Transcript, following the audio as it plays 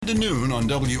to noon on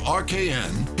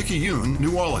WRKN, Picayune,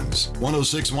 New Orleans,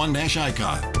 106.1 Nash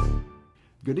Icon.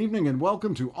 Good evening and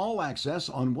welcome to All Access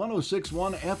on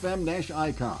 106.1 FM Nash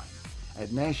Icon at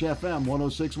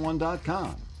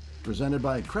NashFM1061.com. Presented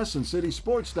by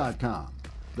CrescentCitySports.com,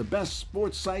 the best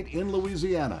sports site in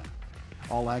Louisiana.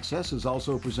 All Access is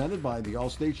also presented by the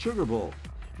Allstate Sugar Bowl,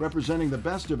 representing the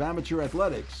best of amateur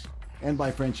athletics, and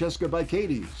by Francesca by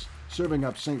Katie's, serving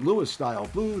up St. Louis-style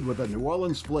food with a New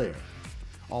Orleans flair.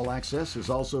 All Access is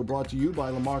also brought to you by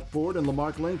Lamarck Ford and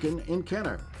Lamarck Lincoln in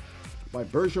Kenner, by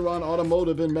Bergeron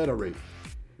Automotive in Metairie,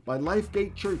 by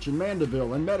Lifegate Church in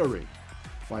Mandeville and Metairie,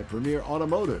 by Premier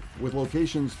Automotive with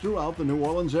locations throughout the New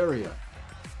Orleans area,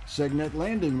 Segnet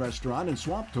Landing Restaurant and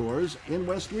Swamp Tours in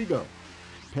West Rigo,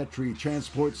 Petrie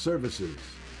Transport Services,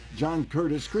 John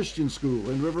Curtis Christian School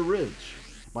in River Ridge,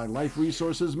 by Life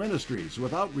Resources Ministries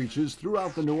with outreaches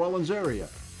throughout the New Orleans area,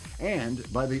 and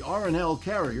by the R&L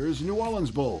Carriers New Orleans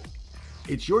Bowl.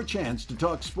 It's your chance to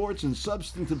talk sports in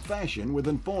substantive fashion with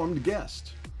informed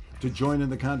guests. To join in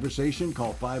the conversation,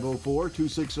 call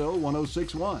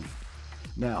 504-260-1061.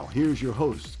 Now, here's your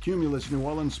host, Cumulus New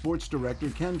Orleans Sports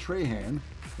Director Ken Trahan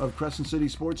of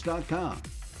CrescentCitySports.com,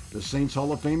 the Saints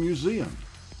Hall of Fame Museum,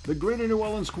 the Greater New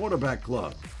Orleans Quarterback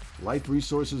Club, Life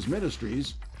Resources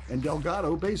Ministries, and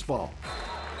Delgado Baseball.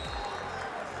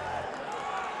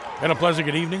 And a pleasant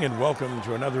good evening and welcome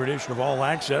to another edition of All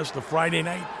Access, the Friday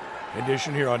night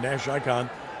edition here on Nash Icon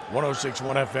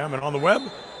 106.1 FM, and on the web,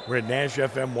 we're at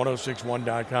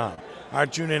NashFM1061.com. Our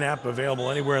TuneIn app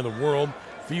available anywhere in the world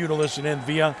for you to listen in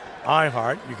via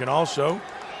iHeart. You can also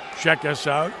check us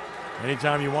out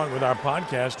anytime you want with our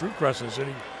podcast through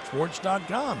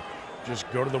CrescentCitySports.com. Just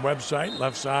go to the website,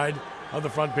 left side of the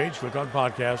front page, click on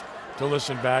podcast to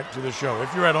listen back to the show.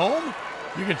 If you're at home,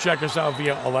 you can check us out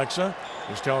via Alexa.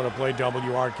 Just tell her to play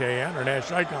WRKN or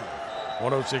Nash Icon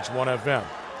 106.1 FM.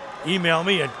 Email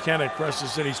me at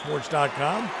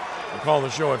ken@CrescentCitySports.com or call the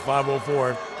show at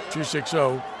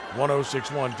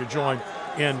 504-260-1061 to join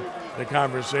in the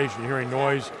conversation. You're hearing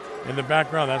noise in the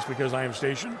background. That's because I am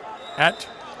stationed at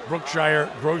Brookshire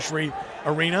Grocery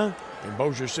Arena in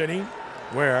Bossier City,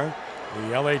 where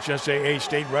the LHSAA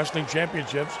State Wrestling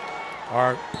Championships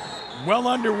are well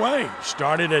underway.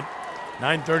 Started at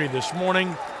 9:30 this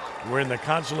morning. We're in the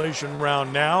consolation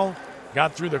round now.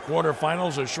 Got through the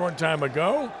quarterfinals a short time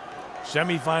ago.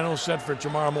 Semifinals set for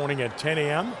tomorrow morning at 10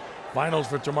 a.m. Finals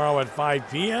for tomorrow at 5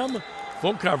 p.m.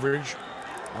 Full coverage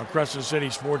on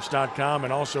CrescentCitySports.com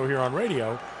and also here on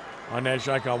radio on Nash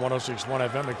Icon 106.1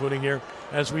 FM, including here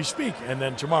as we speak. And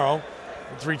then tomorrow,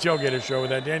 the 3 Tailgater Show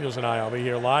with Ed Daniels and I'll be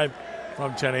here live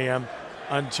from 10 a.m.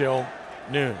 until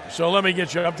noon. So let me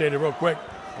get you updated real quick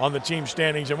on the team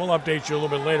standings, and we'll update you a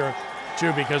little bit later,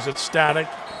 too, because it's static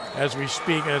as we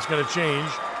speak, and it's going to change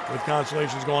with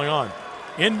consolations going on.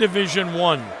 In Division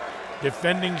I,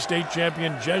 defending state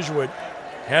champion Jesuit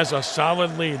has a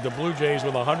solid lead. The Blue Jays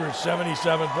with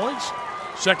 177 points.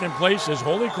 Second place is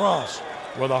Holy Cross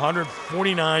with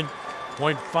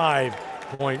 149.5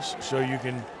 points. So you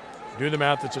can do the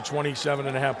math. It's a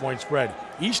 27.5-point spread.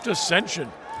 East Ascension,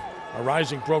 a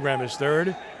rising program, is third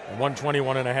at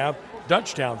 121.5.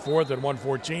 Dutchtown fourth at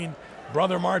 114.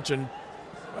 Brother Martin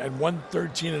at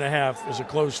 113.5 is a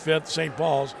close fifth. St.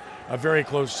 Paul's a very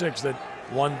close sixth at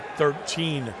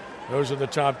 113. Those are the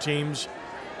top teams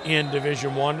in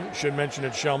Division I. Should mention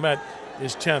that Chalmette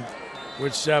is 10th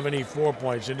with 74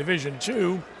 points. In Division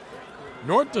II,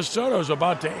 North DeSoto is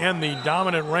about to end the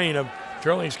dominant reign of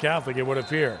Turlings Catholic, it would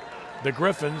appear. The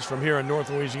Griffins from here in North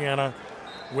Louisiana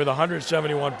with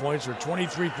 171 points are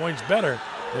 23 points better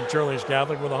than Turlings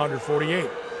Catholic with 148.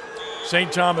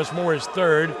 St. Thomas More is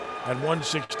third at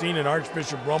 116, and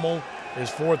Archbishop Rummel is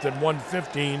fourth at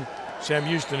 115. Sam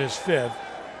Houston is fifth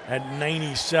at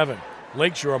 97.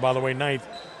 Lakeshore, by the way, ninth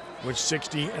with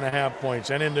 60.5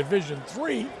 points. And in Division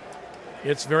III,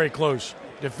 it's very close.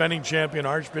 Defending champion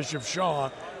Archbishop Shaw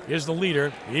is the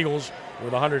leader. The Eagles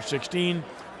with 116.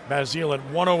 Basile at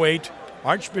 108.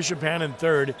 Archbishop Hannon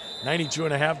third,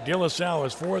 92.5. De La Salle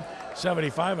is fourth,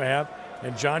 75.5.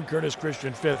 And John Curtis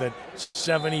Christian fifth at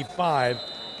 75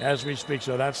 as we speak.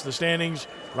 So that's the standings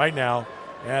right now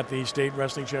at the State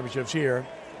Wrestling Championships here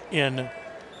in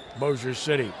Bossier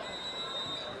City.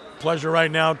 Pleasure right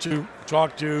now to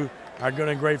talk to our good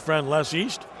and great friend Les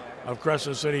East of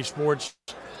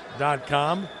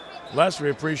CrescentCitySports.com. Les,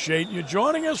 we appreciate you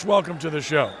joining us. Welcome to the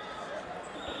show.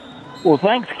 Well,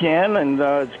 thanks, Ken, and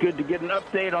it's good to get an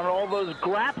update on all those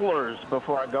grapplers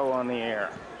before I go on the air.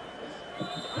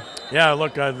 Yeah,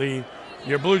 look,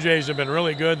 your Blue Jays have been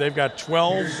really good. They've got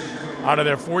 12 out of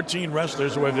their 14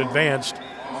 wrestlers who have advanced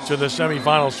to the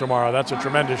semifinals tomorrow. That's a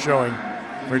tremendous showing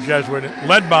for Jesuit,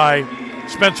 led by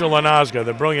Spencer Lanazga,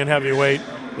 the brilliant heavyweight,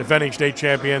 defending state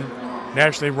champion,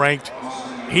 nationally ranked.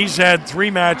 He's had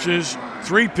 3 matches,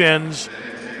 3 pins,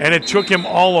 and it took him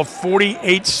all of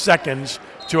 48 seconds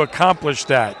to accomplish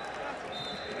that.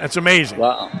 That's amazing.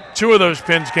 Wow. 2 of those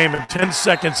pins came in 10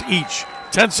 seconds each.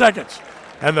 10 seconds.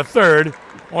 And the third,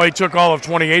 well, he took all of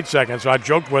 28 seconds. So I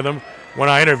joked with him when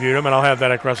I interviewed him, and I'll have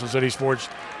that at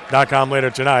CrescentCitySports.com later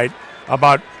tonight,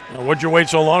 about what'd you wait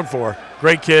so long for?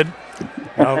 Great kid,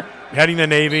 heading the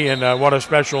Navy, and what a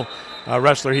special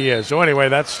wrestler he is. So anyway,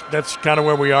 that's kind of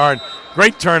where we are. And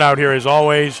great turnout here as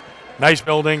always. Nice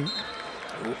building,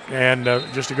 and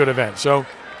just a good event. So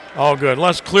all good.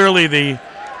 Unless clearly the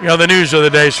news of the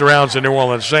day surrounds the New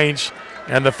Orleans Saints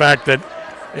and the fact that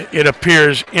it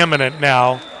appears imminent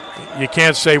now. You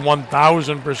can't say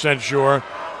 1,000% sure,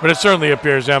 but it certainly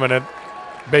appears imminent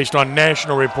based on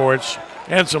national reports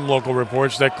and some local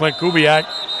reports that Clint Kubiak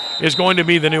is going to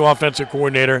be the new offensive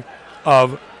coordinator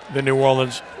of the New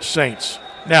Orleans Saints.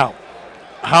 Now,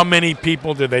 how many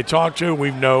people did they talk to?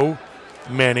 We know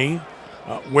many.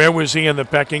 Where was he in the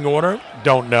pecking order?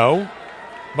 Don't know.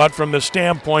 But from the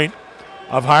standpoint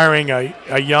of hiring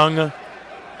a young,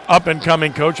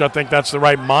 up-and-coming coach, I think that's the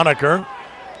right moniker.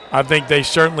 I think they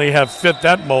certainly have fit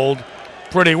that mold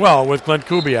pretty well with Clint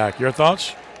Kubiak. Your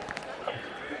thoughts?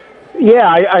 Yeah,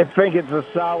 I think it's a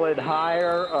solid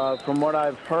hire. From what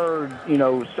I've heard,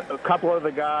 a couple of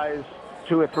the guys,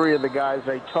 2 or 3 of the guys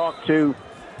they talked to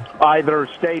either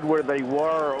stayed where they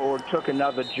were or took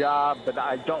another job, but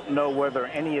I don't know whether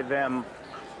any of them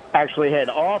actually had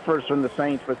offers from the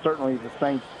Saints, but certainly the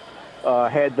Saints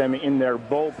had them in their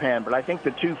bullpen. But I think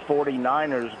the 2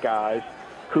 49ers guys,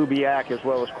 Kubiak as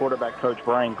well as quarterback coach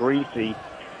Brian Griese,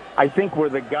 I think were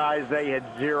the guys they had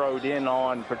zeroed in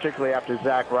on, particularly after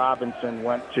Zach Robinson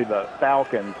went to the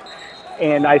Falcons.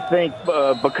 And I think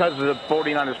because of the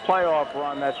 49ers playoff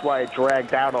run, that's why it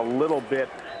dragged out a little bit,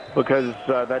 because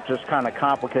that just kind of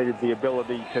complicated the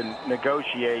ability to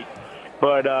negotiate.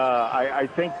 But I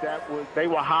think they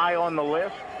were high on the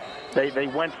list. They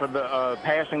went for the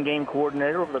passing game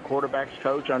coordinator over the quarterback's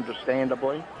coach,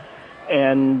 understandably.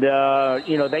 And,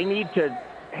 they need to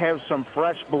have some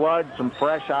fresh blood, some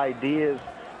fresh ideas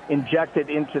injected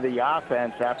into the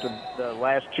offense after the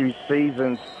last 2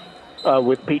 seasons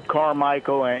with Pete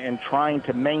Carmichael and trying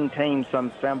to maintain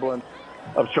some semblance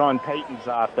of Sean Payton's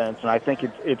offense. And I think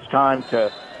it's time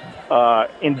to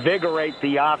invigorate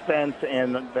the offense,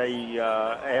 and they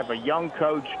have a young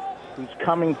coach who's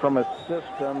coming from a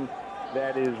system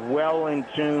that is well in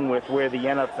tune with where the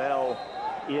NFL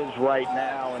is right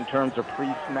now in terms of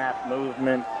pre-snap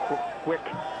movement, quick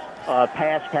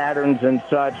pass patterns and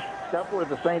such, stuff where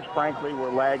the Saints, frankly,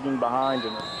 were lagging behind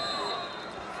in it.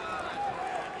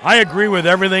 I agree with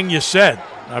everything you said.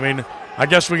 I mean, I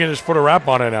guess we can just put a wrap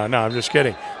on it now. No, I'm just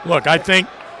kidding. Look, I think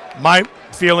my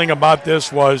feeling about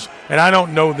this was, and I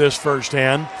don't know this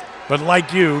firsthand, but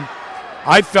like you,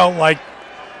 I felt like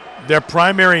their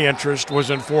primary interest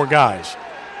was in 4 guys.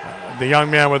 The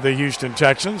young man with the Houston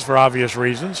Texans, for obvious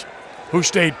reasons, who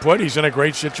stayed put. He's in a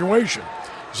great situation.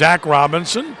 Zach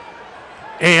Robinson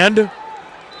and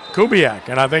Kubiak.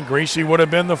 And I think Griese would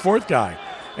have been the 4th guy.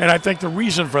 And I think the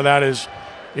reason for that is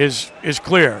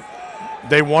clear.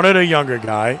 They wanted a younger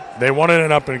guy. They wanted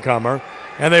an up-and-comer.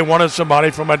 And they wanted somebody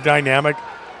from a dynamic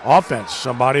offense,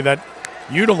 somebody that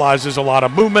utilizes a lot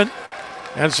of movement,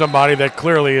 and somebody that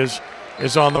clearly is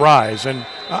on the rise. And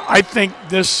I think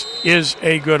this is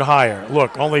a good hire.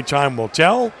 Look, only time will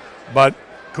tell, but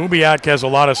Kubiak has a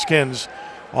lot of skins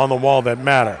on the wall that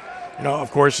matter.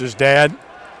 Of course, his dad,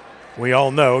 we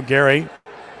all know, Gary,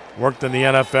 worked in the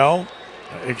NFL,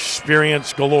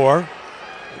 experience galore,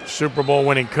 Super Bowl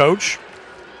winning coach.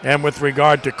 And with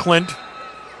regard to Clint,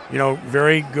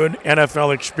 very good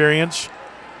NFL experience,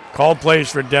 called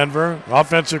plays for Denver,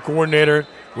 offensive coordinator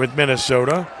with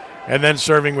Minnesota, and then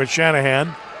serving with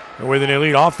Shanahan with an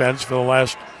elite offense for the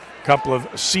last couple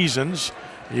of seasons.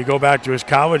 You go back to his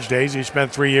college days, he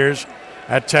spent 3 years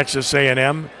at Texas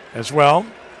A&M as well,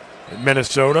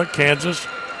 Minnesota, Kansas,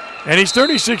 and he's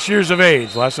 36 years of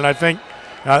age, Les, and I think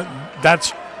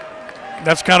that's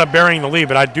kind of burying the lead.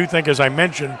 But I do think, as I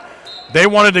mentioned, they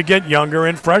wanted to get younger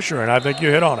and fresher, and I think you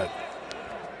hit on it.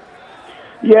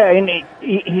 Yeah, and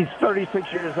he's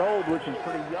 36 years old, which is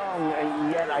pretty young,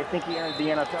 and yet I think he entered the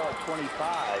NFL at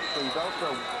 25. So he's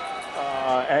also,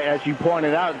 as you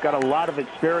pointed out, got a lot of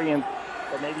experience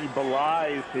that maybe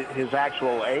belies his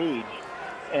actual age.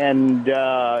 And,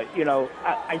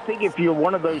 I think if you're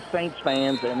one of those Saints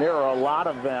fans, and there are a lot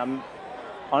of them,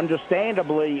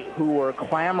 understandably, who are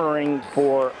clamoring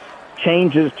for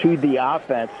changes to the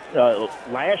offense.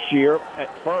 Last year,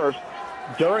 at first,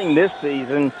 during this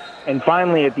season and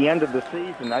finally at the end of the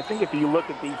season. I think if you look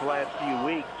at these last few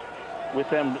weeks with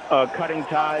them cutting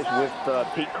ties with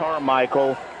Pete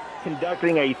Carmichael,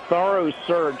 conducting a thorough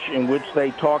search in which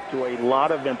they talked to a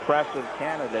lot of impressive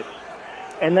candidates,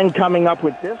 and then coming up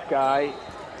with this guy,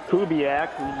 Kubiak,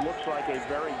 who looks like a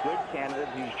very good candidate.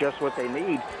 He's just what they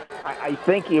need. I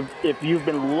think if you've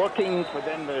been looking for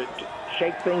them to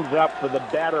shake things up for the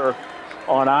better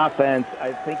on offense,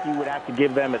 I think you would have to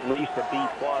give them at least a B+,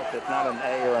 if not an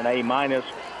A or an A-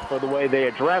 for the way they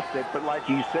addressed it. But like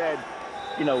you said,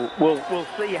 we'll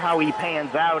see how he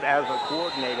pans out as a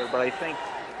coordinator. But I think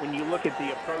when you look at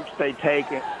the approach they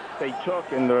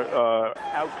took and the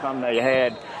outcome they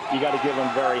had, you got to give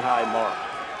them very high marks.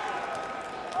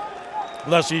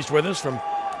 Les East with us from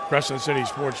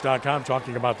CrescentCitySports.com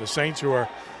talking about the Saints, who are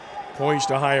poised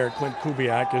to hire Clint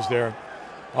Kubiak as their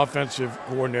offensive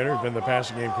coordinator, been the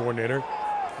passing game coordinator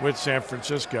with San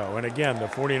Francisco. And again, the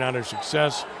 49ers'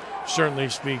 success certainly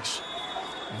speaks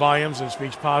volumes and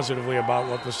speaks positively about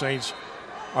what the Saints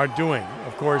are doing.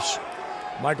 Of course,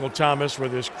 Michael Thomas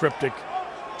with his cryptic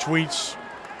tweets,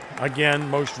 again,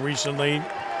 most recently,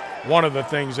 one of the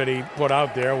things that he put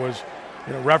out there was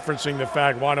referencing the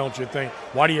fact, why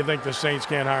do you think the Saints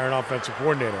can't hire an offensive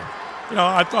coordinator?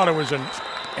 I thought it was an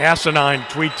asinine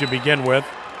tweet to begin with,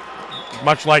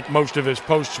 much like most of his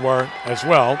posts were as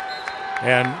well.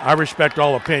 And I respect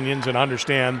all opinions and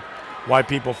understand why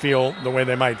people feel the way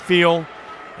they might feel.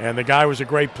 And the guy was a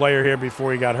great player here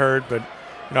before he got hurt, but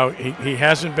he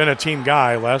hasn't been a team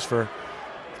guy, Les, for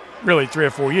really 3 or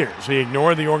 4 years. He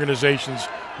ignored the organization's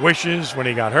wishes when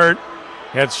he got hurt,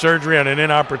 had surgery at an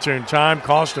inopportune time,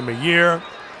 cost him a year,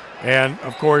 and,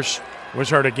 of course, was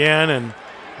hurt again. And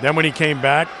then when he came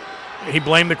back, he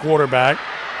blamed the quarterback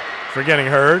for getting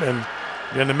hurt, and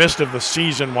in the midst of the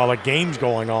season while a game's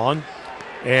going on,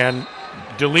 and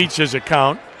deletes his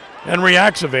account and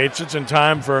reactivates it in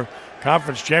time for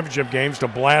conference championship games to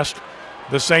blast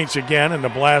the Saints again and to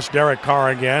blast Derek Carr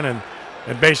again and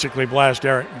basically blast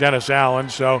Dennis Allen.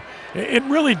 So it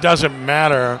really doesn't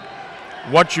matter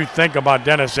what you think about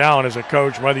Dennis Allen as a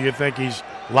coach, whether you think he's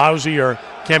lousy or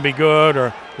can be good,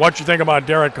 or what you think about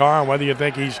Derek Carr and whether you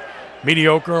think he's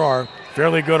mediocre or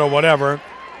fairly good or whatever.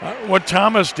 What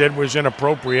Thomas did was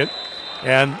inappropriate,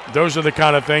 and those are the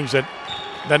kind of things that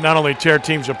not only tear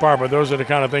teams apart, but those are the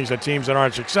kind of things that teams that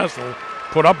aren't successful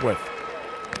put up with.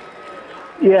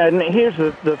 Yeah, and here's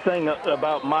the thing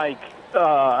about Mike.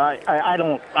 I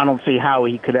don't see how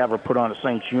he could ever put on a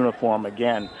Saints uniform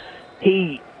again.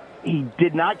 He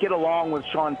did not get along with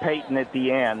Sean Payton at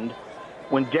the end.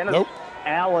 When Dennis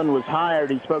Allen was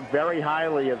hired, he spoke very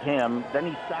highly of him. Then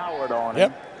he soured on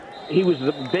him. He was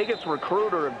the biggest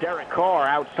recruiter of Derek Carr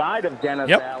outside of Dennis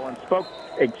Allen, spoke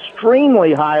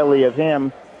extremely highly of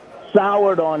him,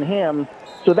 soured on him.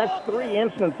 So that's 3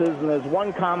 instances, and there's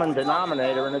one common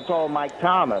denominator, and it's all Mike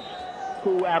Thomas,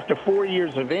 who, after 4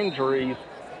 years of injuries,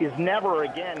 is never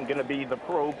again going to be the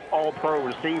all-pro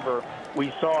receiver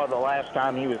we saw the last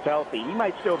time he was healthy. He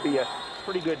might still be a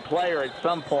pretty good player at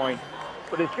some point,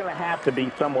 but it's going to have to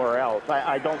be somewhere else.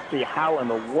 I don't see how in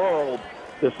the world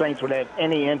the Saints would have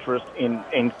any interest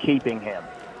in keeping him.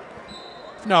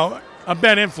 No, a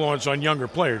bad influence on younger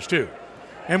players, too.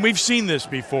 And we've seen this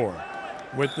before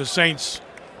with the Saints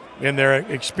in their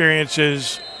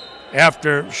experiences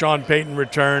after Sean Payton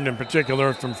returned, in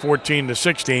particular from 14 to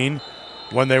 16,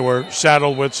 when they were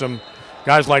saddled with some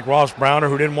guys like Ross Browner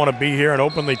who didn't want to be here and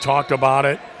openly talked about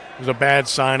it. It was a bad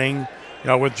signing,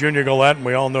 with Junior Gillette, and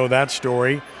we all know that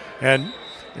story. And,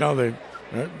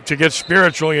 to get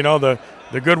spiritual,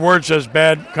 the good word says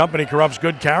bad company corrupts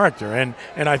good character. And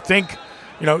I think,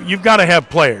 you've got to have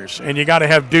players, and you got to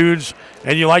have dudes,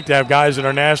 and you like to have guys that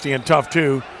are nasty and tough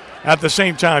too. At the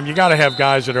same time, you got to have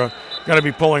guys that are going to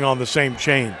be pulling on the same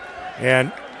chain.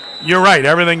 And you're right.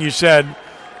 Everything you said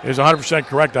is 100%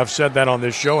 correct. I've said that on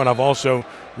this show, and I've also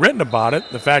written about it.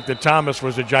 The fact that Thomas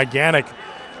was a gigantic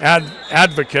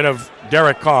advocate of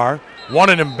Derek Carr,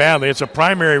 wanted him badly. It's a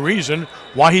primary reason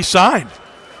why he signed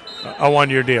a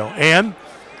 1-year deal. And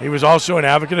he was also an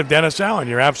advocate of Dennis Allen.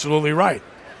 You're absolutely right.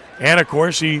 And, of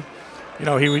course, he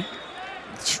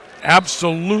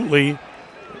absolutely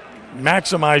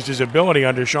maximized his ability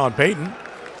under Sean Payton,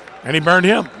 and he burned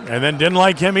him and then didn't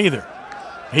like him either.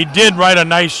 He did write a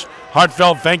nice,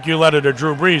 heartfelt thank you letter to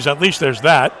Drew Brees. At least there's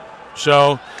that.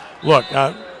 So, look,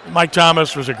 Mike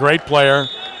Thomas was a great player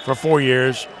for 4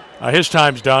 years. His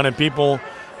time's done, and people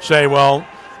say, well,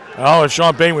 if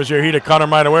Sean Payton was here, he'd have cut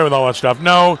him right away with all that stuff.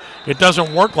 No, it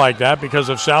doesn't work like that because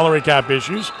of salary cap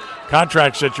issues,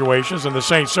 contract situations, and the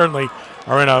Saints certainly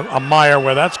are in a mire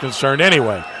where that's concerned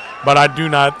anyway. But I do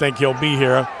not think he'll be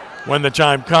here when the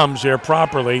time comes here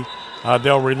properly,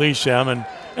 they'll release him. And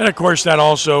of course, that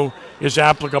also is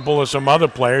applicable to some other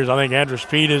players. I think Andrew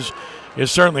Speed is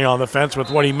certainly on the fence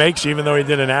with what he makes, even though he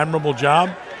did an admirable job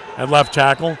at left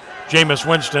tackle. Jameis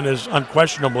Winston is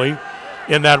unquestionably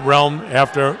in that realm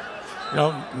after,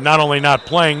 not only not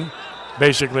playing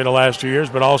basically the last 2 years,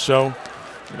 but also,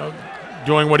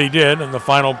 doing what he did in the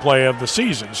final play of the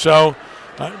season. So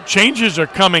changes are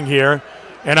coming here,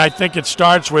 and I think it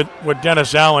starts with what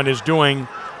Dennis Allen is doing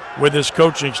with his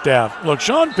coaching staff. Look,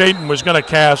 Sean Payton was going to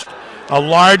cast a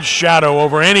large shadow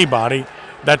over anybody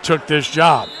that took this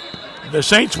job. The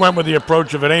Saints went with the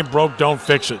approach of it ain't broke, don't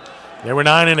fix it. They were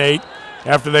 9-8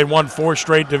 after they won 4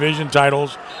 straight division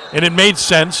titles, and it made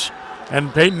sense,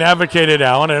 and Payton advocated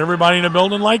Allen, and everybody in the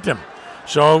building liked him.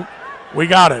 So we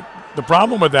got it. The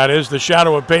problem with that is the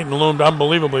shadow of Payton loomed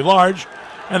unbelievably large,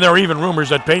 and there are even rumors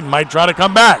that Payton might try to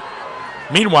come back.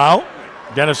 Meanwhile,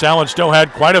 Dennis Allen still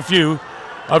had quite a few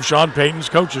of Sean Payton's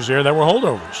coaches here that were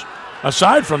holdovers.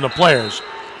 Aside from the players,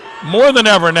 more than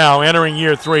ever now, entering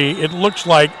year 3, it looks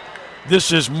like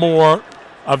this is more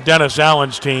of Dennis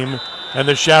Allen's team, and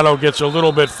the shadow gets a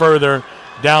little bit further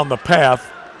down the path,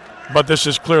 but this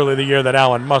is clearly the year that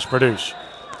Allen must produce.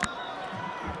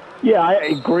 Yeah, I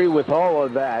agree with all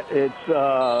of that. It's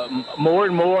more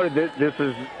and more this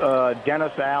is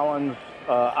Dennis Allen's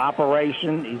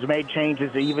operation. He's made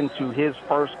changes even to his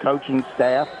first coaching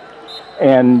staff,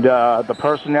 and the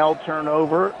personnel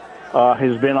turnover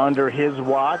has been under his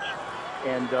watch.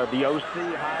 And the OC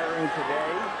hiring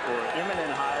today, or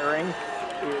imminent hiring,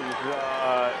 is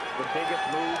the biggest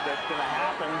move that's going to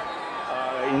happen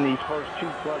in these first 2+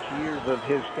 years of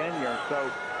his tenure. So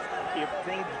if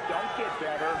things don't get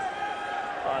better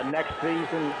next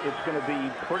season, it's going to be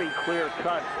pretty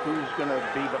clear-cut who's going to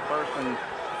be the person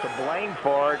to blame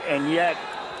for it. And yet,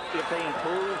 if they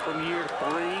improve from year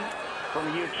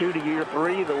 2 to year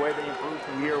 3, the way they improved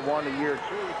from year 1 to year 2,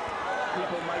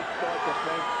 people might start to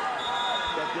think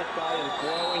that this guy is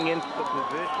growing into the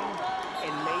position,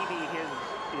 and maybe his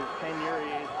tenure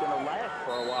is going to last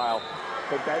for a while.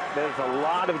 But there's a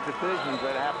lot of decisions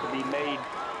that have to be made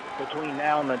between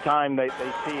now and the time they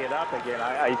tee it up again.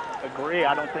 I agree.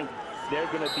 I don't think they're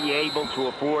going to be able to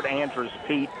afford Andrews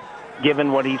Pete,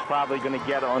 given what he's probably going to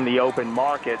get on the open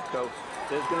market. So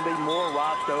there's going to be more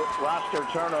roster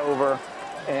turnover.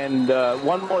 And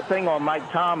one more thing on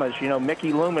Mike Thomas.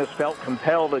 Mickey Loomis felt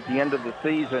compelled at the end of the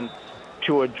season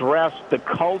to address the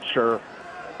culture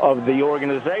of the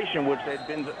organization, which had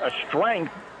been a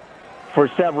strength for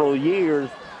several years,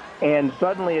 and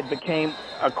suddenly it became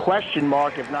a question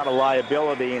mark, if not a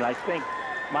liability. And I think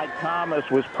Mike Thomas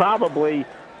was probably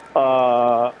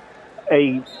a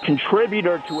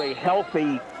contributor to a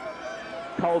healthy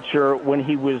culture when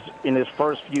he was in his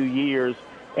first few years,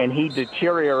 and he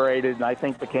deteriorated and I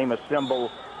think became a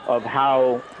symbol of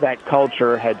how that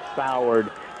culture had soured.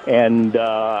 And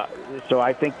so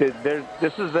I think that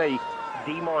this is a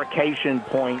demarcation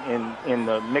point in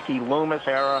the Mickey Loomis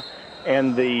era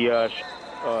and the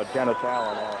Dennis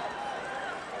Allen era.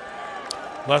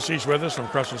 Leslie's with us from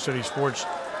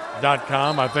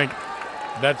CrescentCitySports.com. I think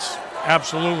that's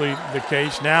absolutely the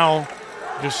case. Now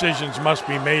decisions must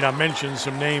be made. I mentioned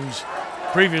some names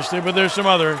previously, but there's some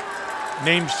other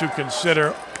names to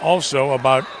consider also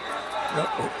about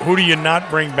who do you not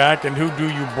bring back and who do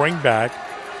you bring back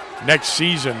next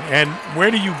season, and where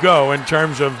do you go in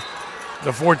terms of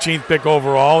the 14th pick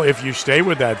overall if you stay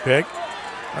with that pick.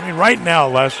 I mean, right now,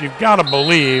 Les, you've got to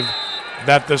believe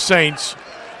that the Saints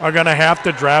are going to have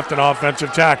to draft an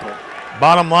offensive tackle.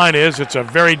 Bottom line is it's a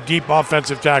very deep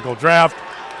offensive tackle draft,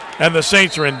 and the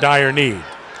Saints are in dire need.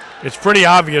 It's pretty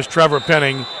obvious Trevor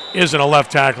Penning isn't a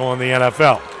left tackle in the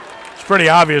NFL. It's pretty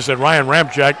obvious that Ryan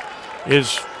Ramczyk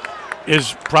is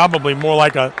probably more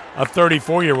like a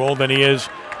 34-year-old than he is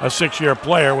a 6-year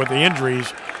player with the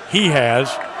injuries he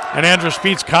has. And Andrew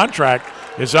Speed's contract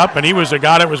is up, and he was a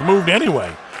guy that was moved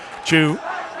anyway to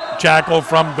tackle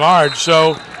from guard.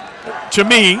 So, to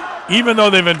me, even though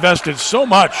they've invested so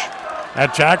much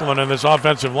at tackling in this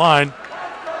offensive line,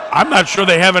 I'm not sure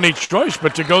they have any choice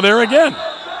but to go there again.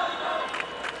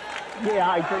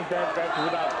 Yeah, I think that's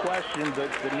without question the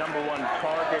number one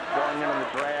target going into the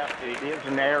draft. It is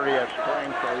an area of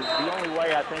strength. So the only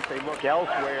way I think they look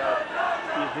elsewhere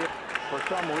is if, for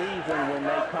some reason, when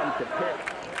they come to pick,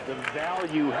 the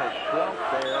value has shrunk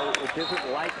there, which isn't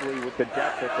likely with the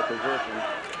depth at the position.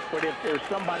 But if there's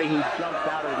somebody who jumps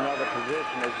out of another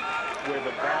position where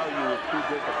the value is too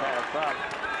good to pass up,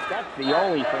 that's the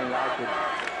only thing I could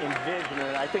envision,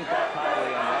 and I think that's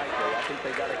highly unlikely. I think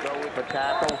they got to go with the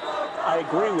tackle. I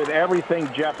agree with everything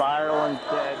Jeff Ireland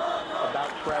said about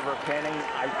Trevor Penning.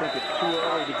 I think it's too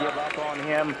early to give up on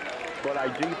him, but I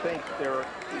do think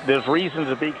there's reason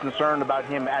to be concerned about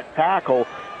him at tackle.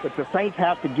 But the Saints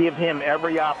have to give him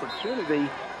every opportunity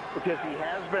because he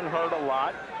has been hurt a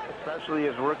lot, especially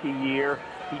his rookie year.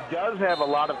 He does have a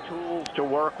lot of tools to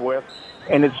work with,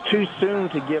 and it's too soon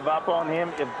to give up on him.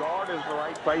 If guard is the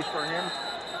right place for him,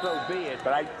 so be it.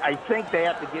 But I think they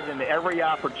have to give him every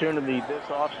opportunity this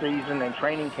offseason and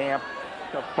training camp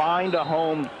to find a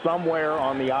home somewhere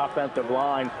on the offensive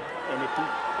line. And if he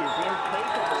is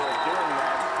incapable of doing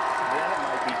that, then it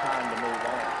might be time to move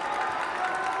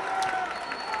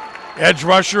on. Edge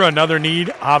rusher, another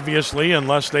need, obviously,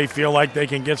 unless they feel like they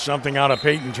can get something out of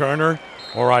Peyton Turner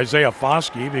or Isaiah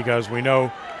Foskey, because we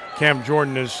know Cam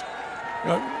Jordan is,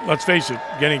 let's face it,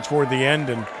 getting toward the end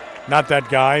and not that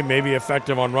guy, maybe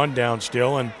effective on rundown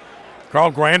still. And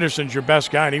Carl Granderson's your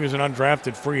best guy, and he was an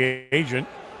undrafted free agent.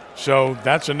 So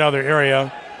that's another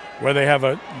area where they have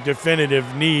a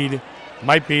definitive need.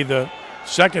 Might be the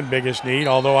second biggest need,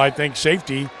 although I think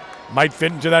safety might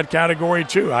fit into that category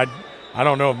too. I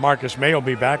don't know if Marcus May will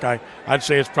be back. I'd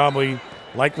say it's probably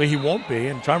likely he won't be.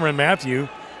 And Tyrann Mathieu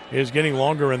is getting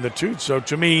longer in the tooth. So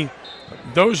to me,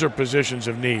 those are positions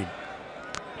of need.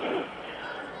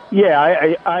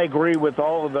 Yeah, I agree with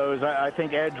all of those. I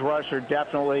think edge rusher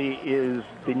definitely is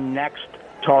the next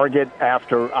target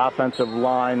after offensive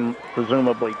line,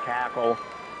 presumably tackle.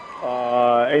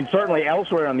 And certainly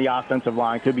elsewhere on the offensive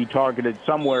line could be targeted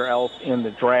somewhere else in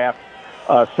the draft.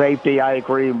 Safety, I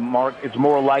agree. It's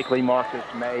more likely Marcus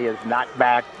May is not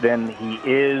back than he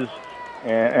is.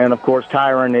 And of course,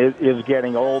 Tyrann is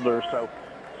getting older. So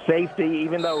safety,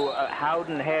 even though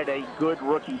Howden had a good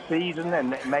rookie season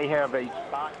and may have a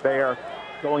spot there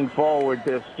going forward,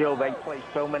 they play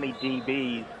so many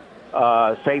DBs.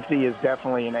 Safety is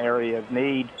definitely an area of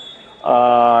need.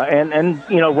 And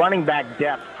running back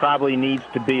depth probably needs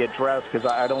to be addressed because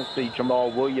I don't see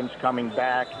Jamal Williams coming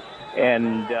back.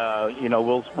 And,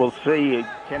 we'll see.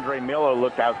 Kendre Miller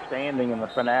looked outstanding in the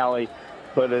finale,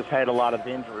 but has had a lot of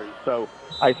injuries. So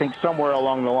I think somewhere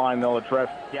along the line they'll address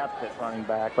depth at running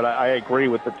back. But I agree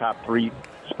with the top three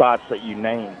spots that you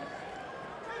named.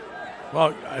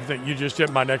 Well, I think you just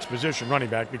hit my next position, running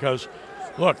back, because,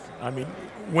 look, I mean,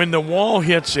 when the wall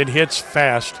hits, it hits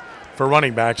fast for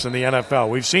running backs in the NFL.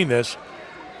 We've seen this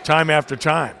time after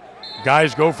time.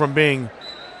 Guys go from being,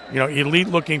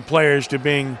 elite-looking players to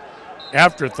being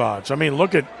afterthoughts. I mean,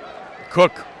 look at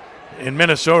Cook in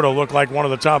Minnesota, looked like one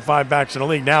of the top 5 backs in the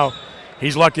league. Now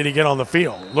he's lucky to get on the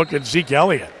field. Look at Zeke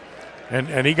Elliott,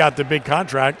 and he got the big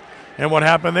contract, and what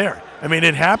happened there? I mean,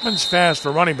 it happens fast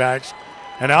for running backs,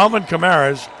 and Alvin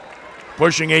Kamara's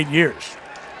pushing 8 years.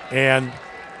 And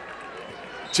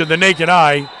to the naked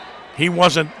eye, he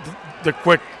wasn't the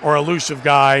quick or elusive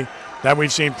guy that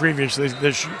we've seen previously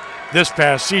this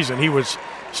past season. He was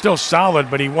still solid,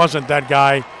 but he wasn't that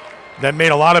guy that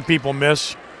made a lot of people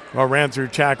miss or ran through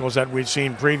tackles that we'd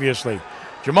seen previously.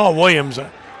 Jamal Williams,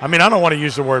 I mean, I don't want to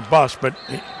use the word bust, but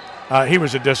he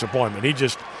was a disappointment. He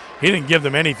didn't give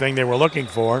them anything they were looking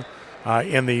for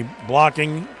in the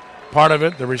blocking part of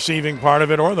it, the receiving part of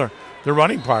it, or the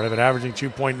running part of it, averaging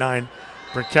 2.9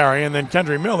 per carry. And then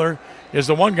Kendre Miller is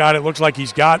the one guy that looks like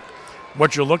he's got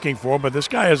what you're looking for, but this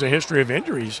guy has a history of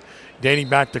injuries dating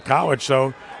back to college.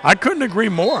 So I couldn't agree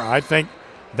more. I think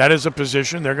that is a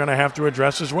position they're going to have to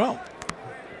address as well.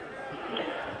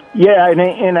 Yeah, and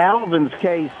in Alvin's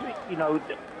case,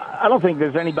 I don't think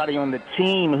there's anybody on the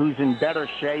team who's in better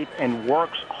shape and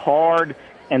works hard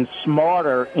and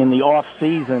smarter in the off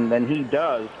season than he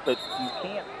does. But you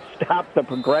can't stop the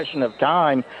progression of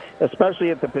time, especially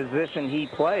at the position he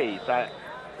plays.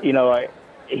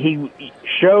 He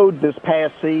showed this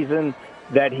past season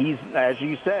that he's, as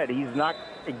you said, he's not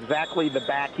exactly the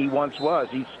back he once was.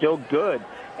 He's still good,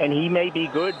 and he may be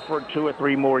good for 2 or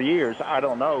 3 more years. I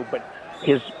don't know, but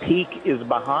his peak is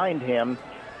behind him.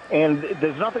 And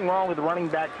there's nothing wrong with running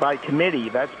back by committee.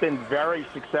 That's been very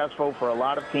successful for a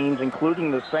lot of teams,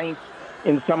 including the Saints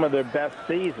in some of their best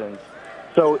seasons.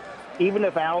 So even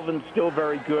if Alvin's still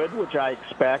very good, which I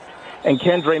expect, and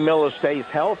Kendre Miller stays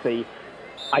healthy,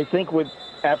 I think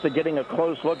after getting a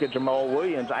close look at Jamal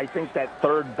Williams, I think that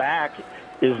third back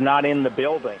is not in the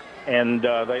building, and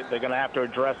they're going to have to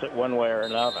address it one way or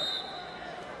another.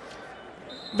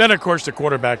 Then, of course, the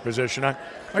quarterback position.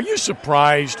 Are you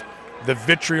surprised the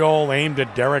vitriol aimed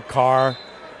at Derek Carr?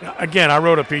 Again, I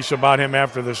wrote a piece about him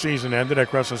after the season ended at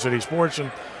Crescent City Sports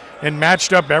and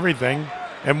matched up everything.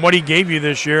 And what he gave you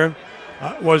this year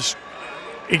was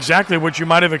exactly what you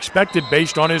might have expected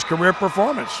based on his career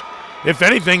performance. If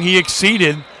anything, he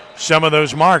exceeded some of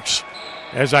those marks,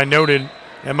 as I noted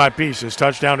in my piece. His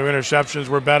touchdown to interceptions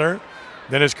were better.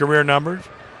 than his career numbers.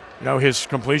 His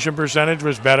completion percentage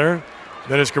was better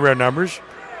than his career numbers.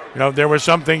 There were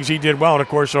some things he did well, and of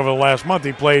course over the last month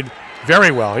he played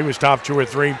very well. He was top 2 or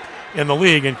 3 in the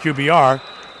league in QBR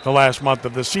the last month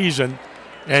of the season,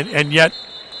 and yet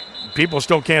people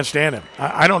still can't stand him.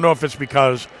 I don't know if it's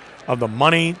because of the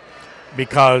money,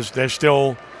 because they're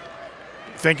still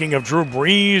thinking of Drew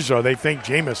Brees, or they think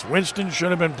Jameis Winston should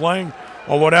have been playing,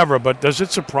 or whatever, but does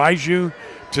it surprise you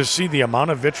to see the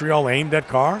amount of vitriol aimed at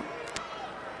Carr?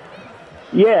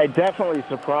 Yeah, it definitely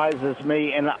surprises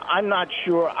me, and I'm not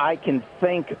sure I can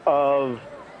think of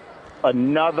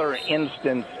another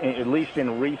instance, at least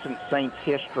in recent Saints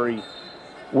history,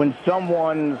 when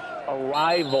someone's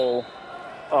arrival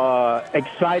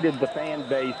excited the fan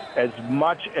base as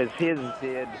much as his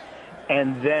did,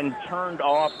 and then turned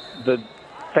off the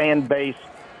fan base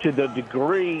to the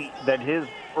degree that his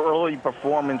early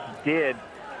performance did.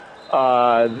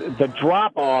 The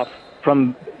drop-off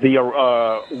from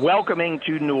the welcoming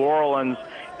to New Orleans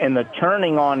and the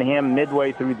turning on him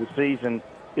midway through the season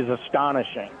is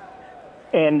astonishing.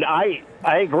 And I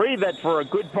agree that for a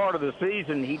good part of the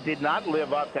season, he did not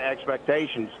live up to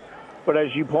expectations. But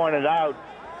as you pointed out,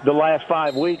 the last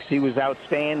 5 weeks, he was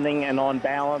outstanding, and on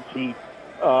balance, he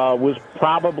was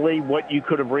probably what you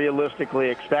could have realistically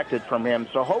expected from him.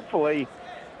 So hopefully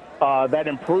that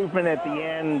improvement at the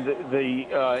end,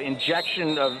 the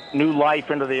injection of new life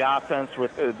into the offense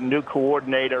with a new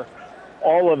coordinator,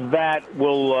 all of that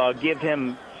will give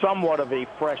him somewhat of a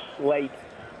fresh slate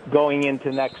going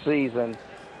into next season.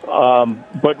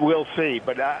 But we'll see.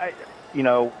 But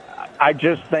I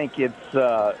just think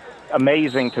it's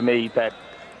amazing to me that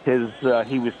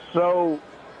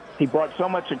he brought so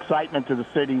much excitement to the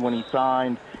city when he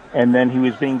signed, and then he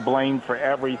was being blamed for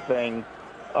everything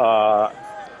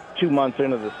 2 months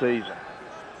into the season.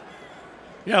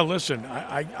 Yeah, listen,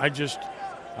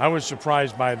 I was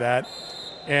surprised by that.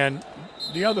 And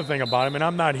the other thing about him, and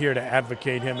I'm not here to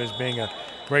advocate him as being a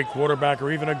great quarterback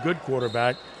or even a good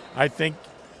quarterback. I think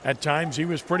at times he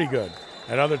was pretty good.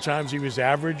 At other times he was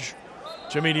average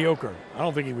to mediocre. I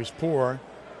don't think he was poor,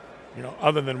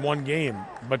 other than one game.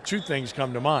 But 2 things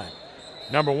come to mind.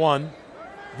 Number 1,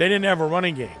 they didn't have a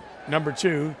running game. Number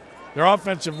 2, their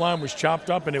offensive line was chopped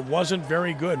up, and it wasn't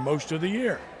very good most of the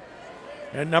year.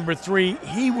 And number 3,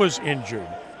 he was injured,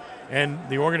 and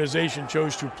the organization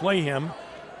chose to play him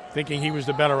thinking he was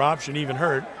the better option, even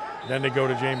hurt, than to go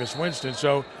to Jameis Winston.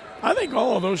 So I think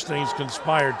all of those things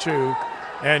conspired too,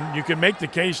 and you can make the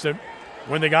case that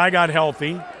when the guy got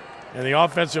healthy and the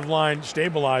offensive line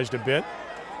stabilized a bit,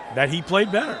 that he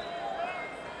played better.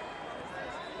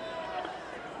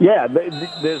 Yeah,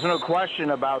 there's no question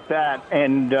about that.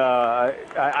 And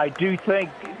I do think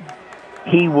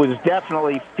he was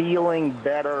definitely feeling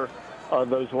better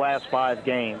those last 5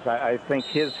 games. I think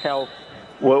his health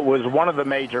was one of the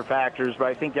major factors, but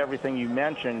I think everything you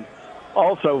mentioned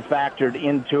also factored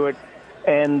into it.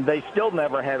 And they still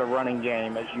never had a running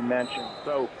game, as you mentioned.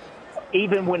 So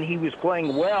even when he was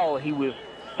playing well, he was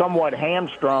somewhat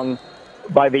hamstrung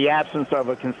by the absence of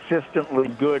a consistently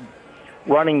good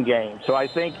running game. So I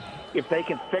think if they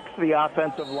can fix the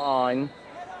offensive line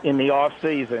in the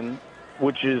offseason,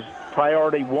 which is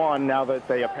priority 1 now that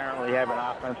they apparently have an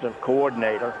offensive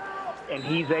coordinator, and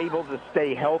he's able to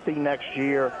stay healthy next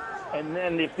year, and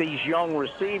then if these young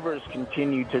receivers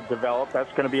continue to develop,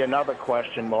 that's going to be another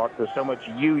question mark. There's so much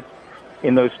youth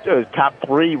in those top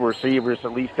 3 receivers,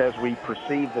 at least as we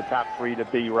perceive the top 3 to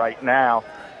be right now.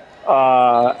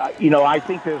 I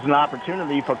think there's an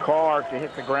opportunity for Carr to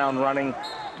hit the ground running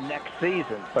next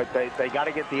season, but they got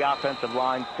to get the offensive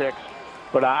line fixed.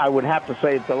 But I would have to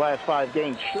say that the last 5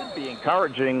 games should be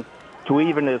encouraging to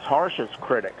even his harshest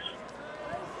critics.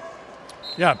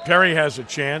 Yeah, Perry has a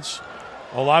chance.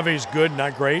 Olave's good,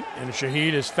 not great, and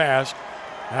Shaheed is fast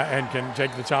and can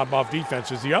take the top off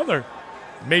defenses. The other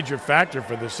major factor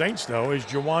for the Saints, though, is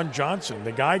Juwan Johnson.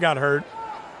 The guy got hurt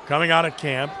coming out of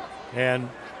camp and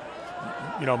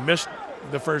missed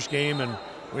the first game, and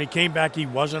when he came back, he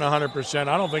wasn't 100%.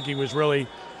 I don't think he was really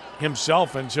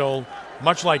himself until,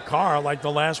 much like Carr, like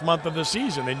the last month of the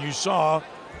season. And you saw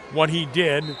what he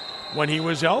did when he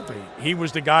was healthy. He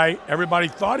was the guy everybody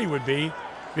thought he would be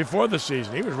before the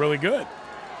season. He was really good.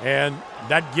 And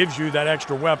that gives you that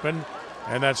extra weapon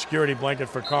and that security blanket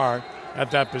for Carr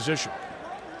at that position.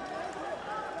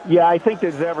 Yeah, I think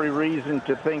there's every reason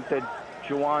to think that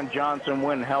Juwan Johnson,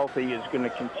 when healthy, is going to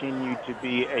continue to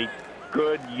be a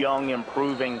good, young,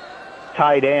 improving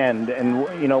tight end. And,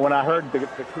 when I heard the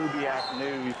Kubiak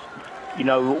news,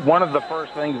 one of the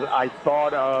first things I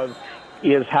thought of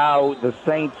is how the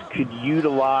Saints could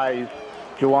utilize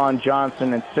Juwan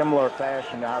Johnson in similar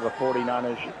fashion to how the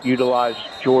 49ers utilized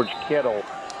George Kittle.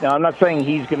 Now, I'm not saying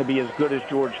he's going to be as good as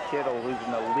George Kittle, who's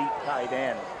an elite tight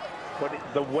end, but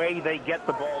the way they get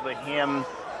the ball to him,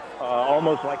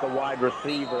 almost like a wide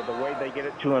receiver, the way they get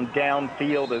it to him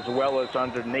downfield as well as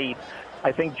underneath,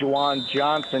 I think Juwan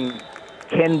Johnson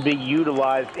can be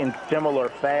utilized in similar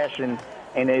fashion,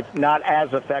 and if not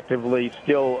as effectively,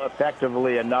 still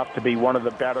effectively enough to be one of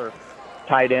the better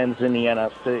tight ends in the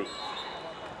NFC.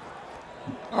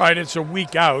 All right, it's a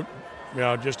week out,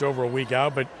 just over a week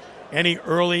out, but any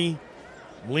early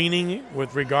leaning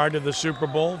with regard to the Super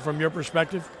Bowl from your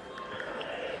perspective?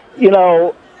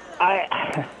 I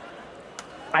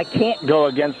can't go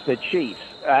against the Chiefs.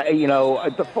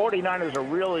 The 49ers are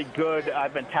really good.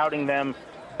 I've been touting them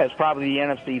as probably the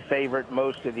NFC favorite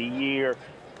most of the year.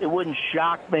 It wouldn't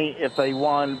shock me if they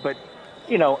won, but,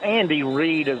 Andy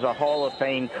Reid is a Hall of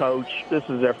Fame coach. This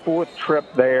is their fourth trip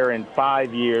there in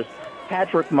 5 years.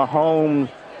 Patrick Mahomes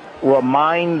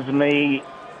reminds me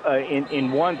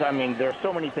there's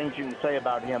so many things you can say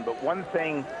about him, but one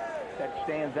thing that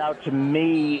stands out to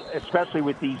me, especially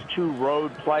with these two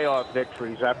road playoff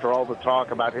victories after all the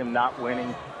talk about him not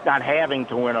having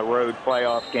to win a road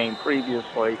playoff game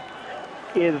previously,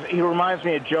 is he reminds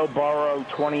me of Joe Burrow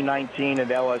 2019 at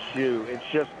LSU. It's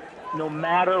just no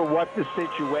matter what the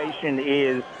situation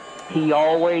is, he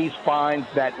always finds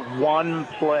that one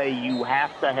play you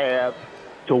have to have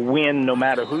to win, no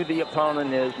matter who the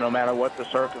opponent is, no matter what the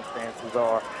circumstances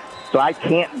are. So I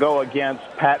can't go against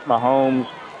Pat Mahomes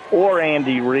or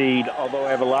Andy Reid, although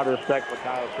I have a lot of respect for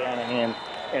Kyle Shanahan,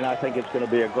 and I think it's going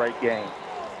to be a great game.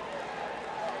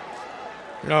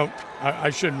 I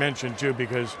should mention, too,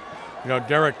 because,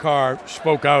 Derek Carr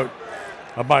spoke out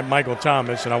about Michael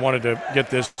Thomas, and I wanted to get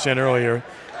this in earlier,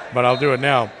 but I'll do it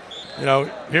now.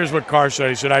 Here's what Carr said.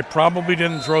 He said, I probably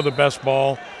didn't throw the best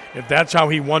ball. If that's how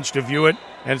he wants to view it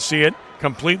and see it,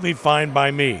 completely fine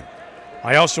by me.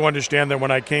 I also understand that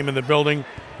when I came in the building,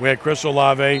 we had Chris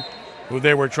Olave, who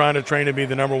they were trying to train to be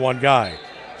the number one guy.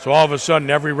 So all of a sudden,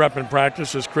 every rep in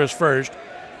practice is Chris first.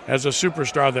 As a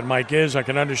superstar that Mike is, I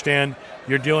can understand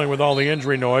you're dealing with all the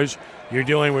injury noise. You're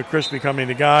dealing with Chris becoming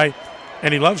the guy,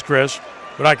 and he loves Chris,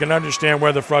 but I can understand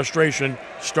where the frustration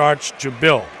starts to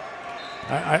build.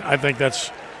 I think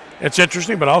it's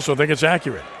interesting, but I also think it's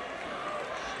accurate.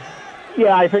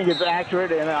 Yeah, I think it's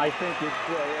accurate, and I think it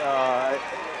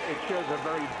shows a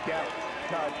very deft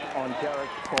touch on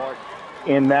Derek's part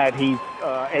in that he's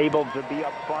able to be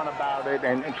upfront about it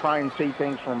and try and see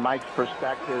things from Mike's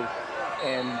perspective.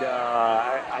 And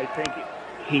I think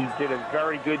he did a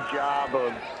very good job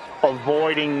of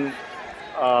avoiding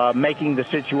making the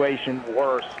situation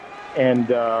worse, and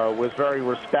was very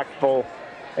respectful,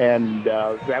 and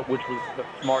which was the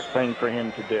smart thing for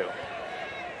him to do.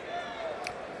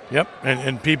 Yep,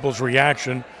 and people's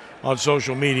reaction on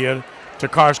social media to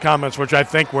Carr's comments, which I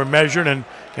think were measured and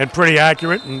pretty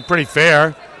accurate and pretty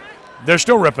fair, they're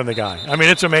still ripping the guy. I mean,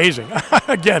 it's amazing.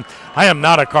 Again, I am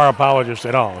not a Carr apologist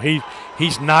at all.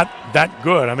 He's not that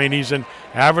good. I mean, he's an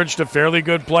average to fairly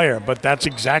good player, but that's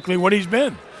exactly what he's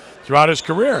been throughout his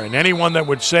career. And anyone that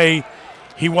would say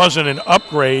he wasn't an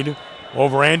upgrade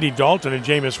over Andy Dalton and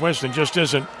Jameis Winston just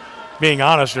isn't being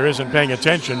honest or isn't paying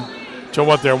attention to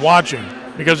what they're watching.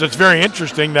 Because it's very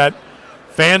interesting that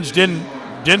fans didn't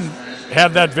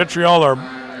have that vitriol or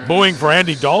booing for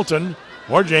Andy Dalton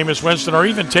or Jameis Winston or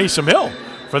even Taysom Hill,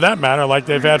 for that matter, like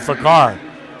they've had for Carr,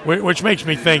 which makes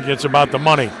me think it's about the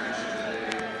money.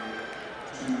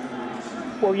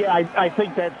 Well, yeah, I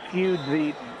think that skewed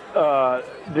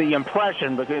the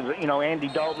impression because, Andy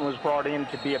Dalton was brought in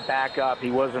to be a backup.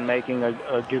 He wasn't making a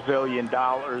gazillion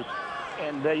dollars.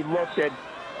 And they looked at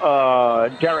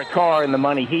Derek Carr and the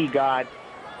money he got,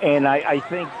 and I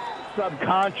think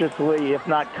subconsciously, if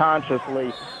not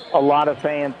consciously, a lot of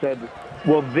fans said,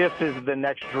 well, this is the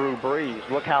next Drew Brees.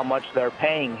 Look how much they're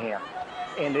paying him.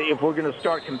 And if we're going to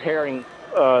start comparing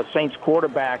Saints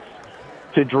quarterbacks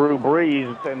to Drew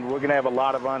Brees, then we're going to have a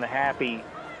lot of unhappy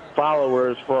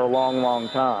followers for a long, long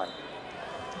time.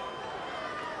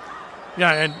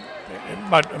 Yeah, and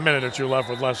about a minute or two left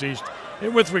with Les East.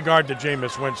 With regard to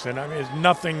Jameis Winston, I mean, it's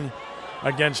nothing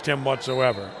against him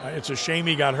whatsoever. It's a shame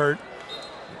he got hurt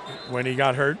when he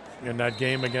got hurt in that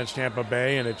game against Tampa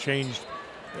Bay, and it changed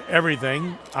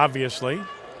everything, obviously.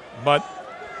 But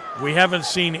we haven't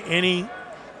seen any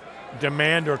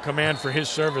demand or command for his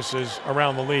services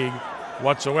around the league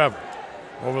whatsoever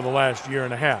over the last year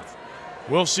and a half.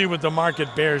 We'll see what the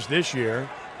market bears this year.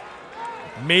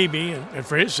 Maybe, and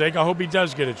for his sake, I hope he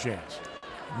does get a chance.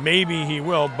 Maybe he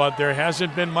will, but there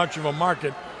hasn't been much of a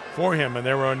market for him, and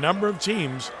there were a number of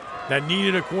teams that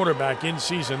needed a quarterback in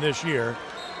season this year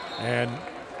and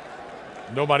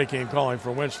nobody came calling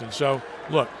for Winston. So,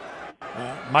 look,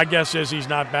 my guess is he's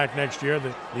not back next year.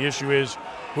 The issue is,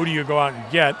 who do you go out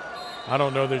and get? I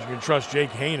don't know that you can trust Jake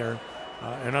Hayner,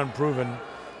 an unproven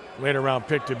later-round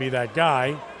pick, to be that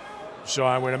guy. So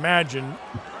I would imagine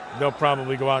they'll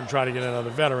probably go out and try to get another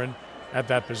veteran at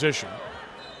that position.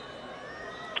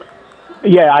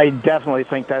 Yeah, I definitely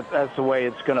think that's the way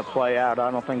it's going to play out.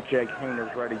 I don't think Jake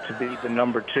Hayner's ready to be the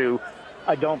number 2.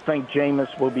 I don't think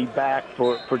Jameis will be back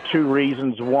for 2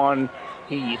 reasons. One,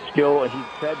 he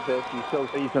said this, he still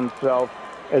sees himself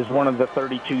as one of the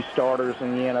 32 starters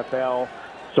in the NFL.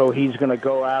 So he's going to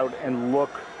go out and look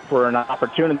for an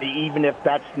opportunity, even if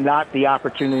that's not the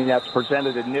opportunity that's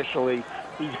presented initially.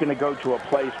 He's going to go to a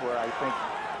place where I think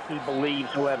he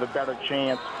believes he'll have a better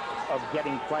chance of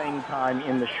getting playing time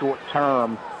in the short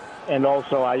term. And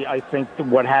also, I think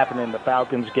what happened in the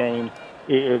Falcons game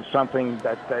is something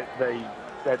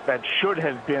that should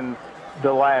have been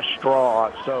the last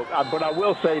straw. So, but I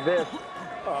will say this: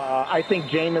 I think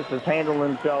Jameis has handled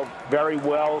himself very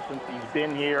well since he's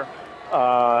been here.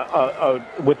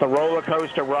 With the roller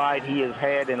coaster ride he has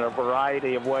had in a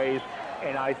variety of ways,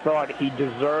 and I thought he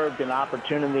deserved an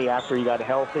opportunity after he got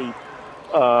healthy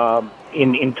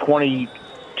in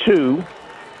 22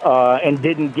 and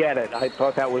didn't get it. I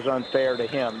thought that was unfair to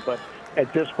him, but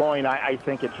at this point I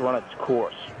think it's run its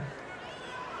course.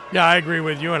 Yeah, I agree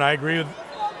with you, and I agree with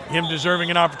him deserving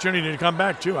an opportunity to come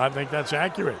back too. I think that's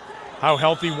accurate. How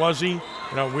healthy was he?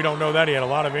 We don't know that. He had a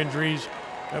lot of injuries.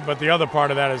 But the other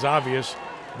part of that is obvious,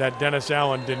 that Dennis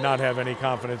Allen did not have any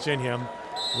confidence in him,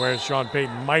 whereas Sean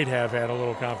Payton might have had a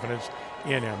little confidence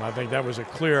in him. I think that was a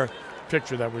clear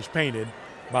picture that was painted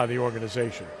by the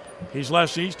organization. He's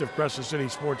Les East of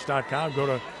CrescentCitySports.com. Go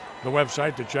to the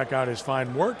website to check out his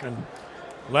fine work. And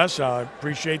Les, I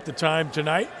appreciate the time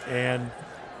tonight and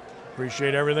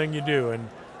appreciate everything you do. And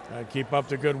keep up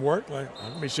the good work.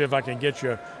 Let me see if I can get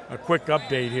you a quick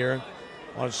update here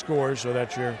on scores so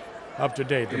that you're up to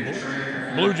date.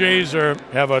 The Blue Jays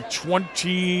have a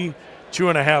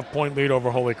 22.5-point lead over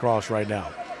Holy Cross right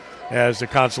now as the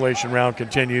consolation round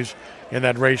continues in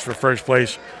that race for first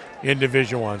place in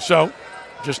Division I. So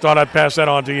just thought I'd pass that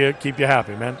on to you, keep you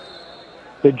happy, man.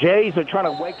 The Jays are trying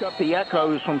to wake up the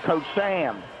echoes from Coach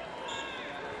Sam.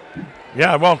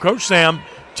 Yeah, well, Coach Sam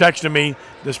texted me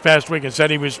this past week and said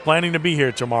he was planning to be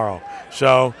here tomorrow.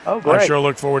 So I sure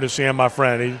look forward to seeing my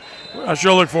friend.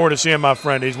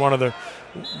 He's one of the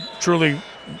truly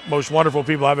most wonderful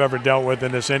people I've ever dealt with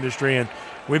in this industry, and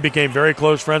we became very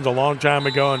close friends a long time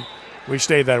ago, and we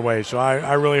stayed that way. So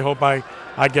I really hope I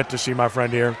get to see my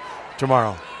friend here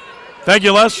tomorrow. Thank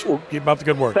you, Les. Keep up the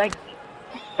good work. Thanks,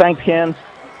 Ken.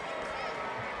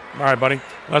 All right, buddy.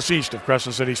 Les East of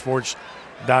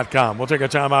CrescentCitySports.com. We'll take a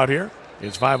time out here.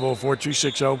 It's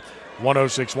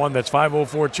 504-260-1061. That's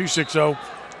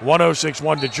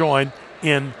 504-260-1061 to join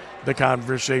in the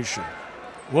conversation.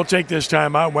 We'll take this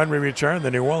time out. When we return, the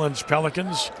New Orleans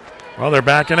Pelicans, well, they're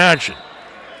back in action.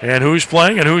 And who's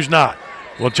playing and who's not?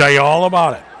 We'll tell you all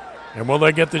about it. And will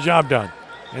they get the job done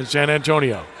in San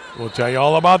Antonio? We'll tell you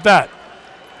all about that,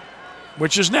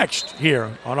 which is next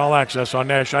here on All Access on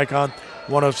Nash Icon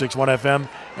 106.1 FM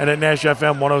and at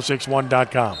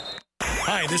NashFM1061.com.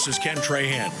 Hi, this is Ken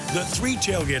Trahan. The Three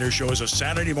Tailgaters Show is a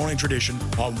Saturday morning tradition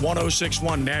on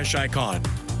 106.1 Nash Icon.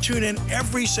 Tune in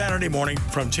every Saturday morning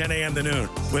from 10 a.m. to noon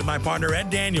with my partner Ed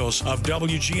Daniels of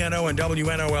WGNO and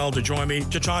WNOL to join me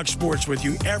to talk sports with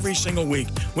you every single week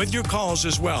with your calls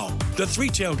as well. The Three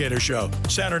Tailgaters Show,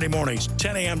 Saturday mornings,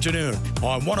 10 a.m. to noon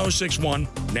on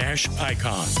 106.1 Nash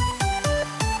Icon.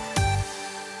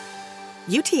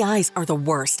 UTIs are the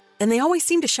worst, and they always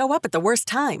seem to show up at the worst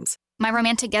times. My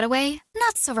romantic getaway?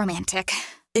 Not so romantic.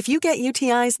 If you get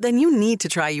UTIs, then you need to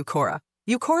try Eucora.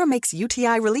 Eucora makes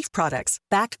UTI relief products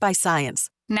backed by science.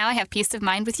 Now I have peace of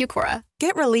mind with Eucora.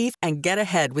 Get relief and get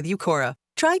ahead with Eucora.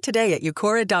 Try today at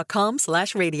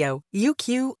eucora.com/radio.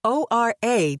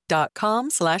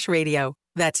 UQORA.com/radio.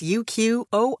 That's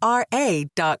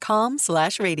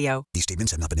UQORA.com/radio. These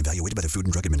statements have not been evaluated by the Food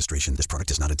and Drug Administration. This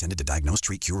product is not intended to diagnose,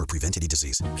 treat, cure, or prevent any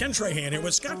disease. Ken Trahan here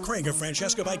with Scott Craig of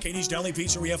Francesca by Katie's Deli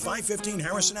Pizzeria, 515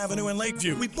 Harrison Avenue in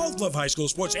Lakeview. We both love high school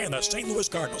sports and the St. Louis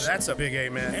Cardinals. That's a big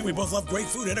amen. And we both love great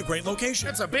food and a great location.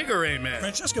 That's a bigger amen.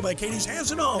 Francesca by Katie's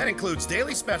has it all. That includes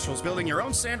daily specials, building your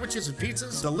own sandwiches and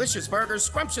pizzas, delicious burgers,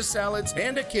 scrumptious salads,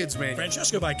 and a kids menu.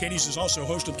 Francesca by Katie's is also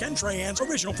host of Ken Trahan's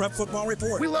Original Prep Football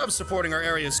Report. We love supporting our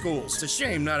area schools. It's a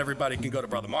shame not everybody can go to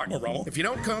Brother Martin. Or Rommel. If you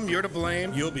don't come, you're to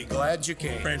blame. You'll be glad you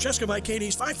came. Francesca by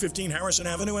Katie's, 515 Harrison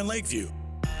Avenue in Lakeview.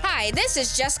 Hi, Hi, this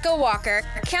is Jessica Walker,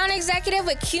 account executive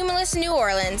with Cumulus New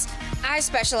Orleans. I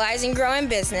specialize in growing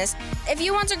business. If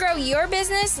you want to grow your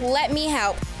business, let me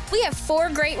help. We have 4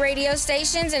 great radio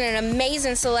stations and an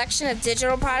amazing selection of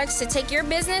digital products to take your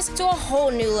business to a whole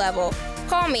new level.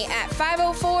 Call me at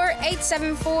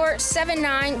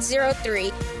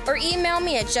 504-874-7903 or email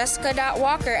me at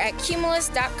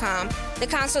jessica.walker@cumulus.com. The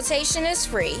consultation is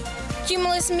free.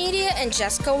 Cumulus Media and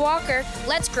Jessica Walker,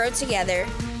 let's grow together.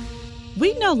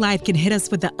 We know life can hit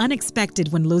us with the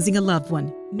unexpected when losing a loved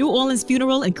one. New Orleans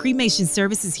Funeral and Cremation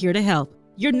Service is here to help.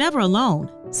 You're never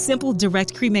alone. Simple,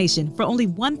 direct cremation for only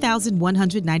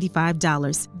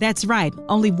 $1,195. That's right,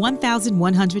 only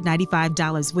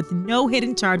 $1,195 with no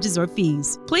hidden charges or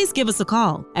fees. Please give us a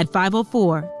call at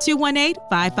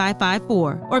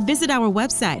 504-218-5554 or visit our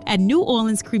website at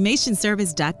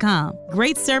neworleanscremationservice.com.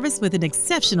 Great service with an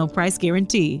exceptional price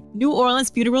guarantee. New Orleans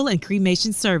Funeral and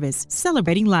Cremation Service,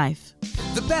 celebrating life.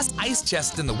 The best ice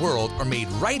chests in the world are made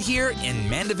right here in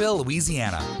Mandeville,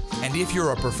 Louisiana. And if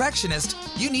you're a perfectionist,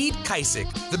 you need Kaisik,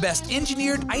 the best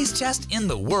engineered ice chest in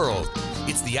the world.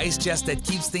 It's the ice chest that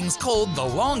keeps things cold the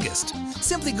longest.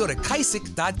 Simply go to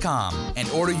kaisik.com and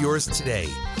order yours today.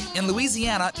 In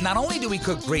Louisiana, not only do we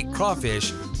cook great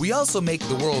crawfish, we also make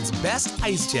the world's best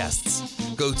ice chests.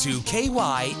 Go to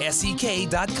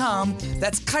kysek.com,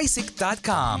 that's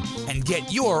kaisik.com, and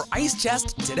get your ice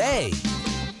chest today.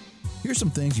 Here's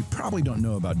some things you probably don't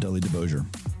know about Dudley DeBosier.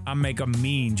 I make a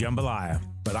mean jambalaya.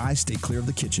 But I stay clear of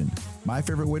the kitchen. My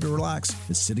favorite way to relax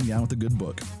is sitting down with a good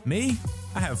book. Me?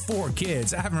 I have 4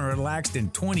 kids. I haven't relaxed in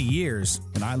 20 years.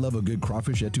 And I love a good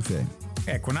crawfish etouffee.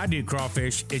 Heck, when I do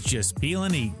crawfish, it's just peel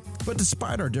and eat. But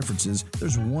despite our differences,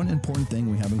 there's one important thing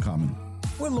we have in common.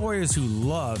 We're lawyers who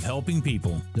love helping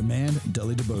people. Demand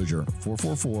Dudley DeBosier,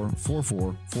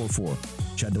 444-4444.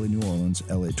 Chattanooga, New Orleans,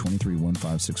 LA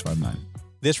 2315659.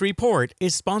 This report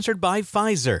is sponsored by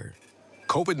Pfizer.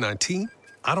 COVID-19?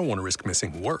 I don't want to risk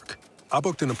missing work. I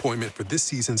booked an appointment for this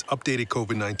season's updated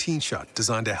COVID-19 shot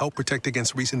designed to help protect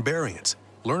against recent variants.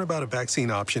 Learn about a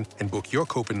vaccine option and book your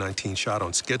COVID-19 shot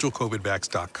on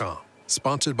schedulecovidvax.com.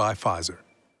 Sponsored by Pfizer.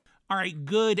 All right,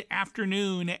 good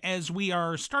afternoon. As we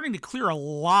are starting to clear a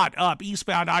lot up,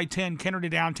 eastbound I-10 Kenner to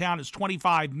downtown is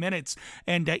 25 minutes,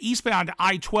 and eastbound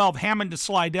I-12 Hammond to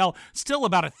Slidell, still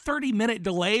about a 30-minute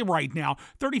delay right now.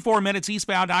 34 minutes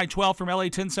eastbound I-12 from LA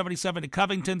 1077 to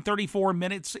Covington, 34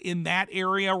 minutes in that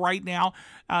area right now.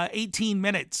 18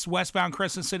 minutes westbound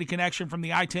Crescent City connection from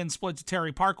the I-10 split to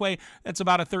Terry Parkway. That's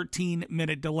about a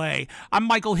 13-minute delay. I'm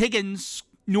Michael Higgins,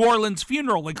 New Orleans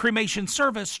Funeral and Cremation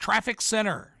Service Traffic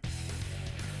Center.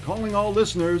 Calling all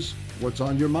listeners, what's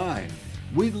on your mind?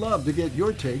 We'd love to get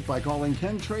your take by calling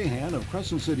Ken Trahan of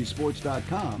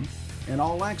CrescentCitySports.com and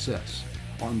All Access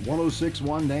on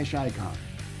 1061 Nash Icon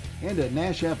and at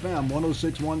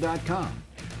NashFM1061.com.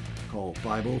 Call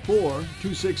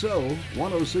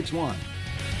 504-260-1061.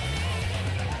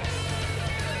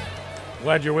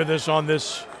 Glad you're with us on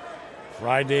this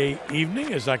Friday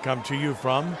evening as I come to you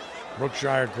from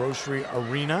Brookshire Grocery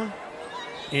Arena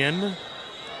in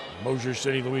Bossier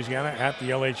City, Louisiana, at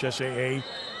the LHSAA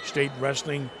State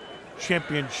Wrestling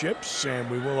Championships, and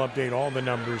we will update all the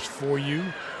numbers for you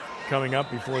coming up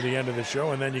before the end of the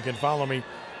show. And then you can follow me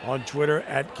on Twitter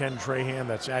at Ken Trahan.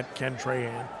 That's at Ken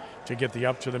Trahan to get the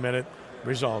up-to-the-minute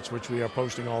results, which we are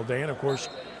posting all day. And, of course,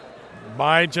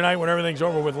 by tonight, when everything's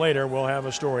over with later, we'll have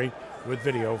a story with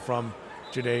video from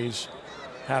today's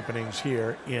happenings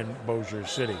here in Bossier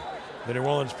City. The New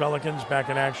Orleans Pelicans back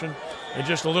in action in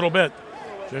just a little bit.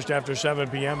 Just after 7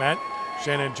 p.m. at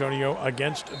San Antonio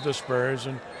against the Spurs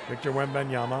and Victor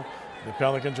Wembanyama. The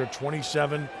Pelicans are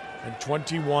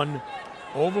 27-21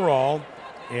 overall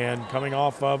and coming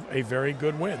off of a very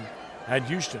good win at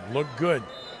Houston. Looked good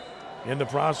in the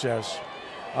process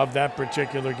of that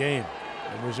particular game.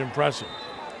 It was impressive.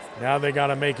 Now they got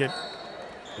to make it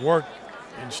work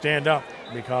and stand up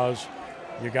because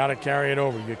you got to carry it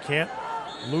over. You can't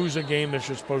lose a game that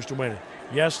you're supposed to win.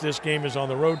 Yes, this game is on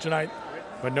the road tonight.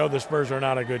 But no, the Spurs are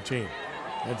not a good team.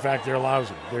 In fact, they're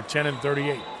lousy. They're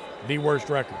 10-38, the worst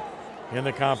record in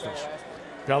the conference.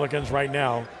 Pelicans right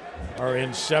now are in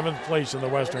 7th place in the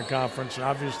Western Conference. And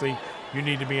obviously, you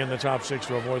need to be in the top 6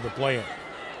 to avoid the play-in.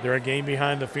 They're a game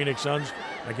behind the Phoenix Suns,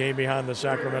 a game behind the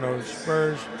Sacramento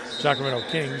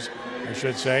Kings, I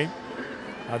should say.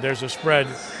 There's a spread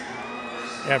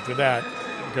after that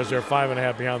because they're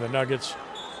 5.5 behind the Nuggets.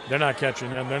 They're not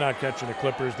catching them. They're not catching the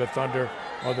Clippers, the Thunder,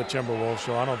 or the Timberwolves.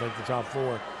 So I don't think the top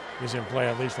 4 is in play,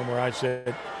 at least from where I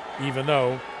sit, even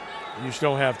though you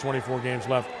still have 24 games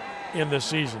left in this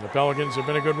season. The Pelicans have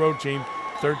been a good road team,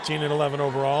 13-11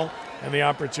 overall, and the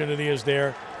opportunity is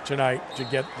there tonight to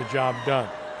get the job done.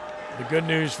 The good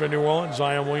news for New Orleans,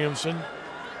 Zion Williamson,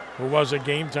 who was a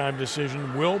game-time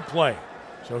decision, will play.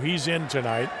 So he's in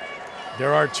tonight.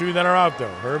 There are two that are out,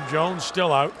 though. Herb Jones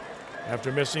still out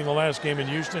after missing the last game in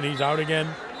Houston. He's out again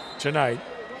tonight.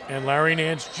 And Larry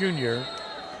Nance Jr.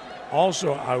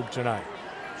 also out tonight.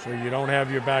 So you don't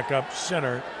have your backup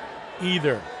center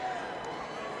either.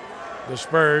 The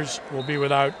Spurs will be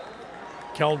without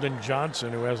Keldon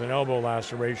Johnson, who has an elbow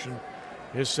laceration,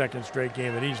 his second straight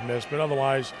game that he's missed. But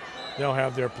otherwise, they'll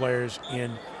have their players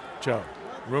in tow.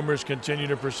 Rumors continue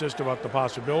to persist about the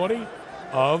possibility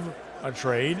of a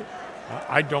trade.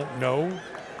 I don't know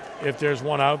if there's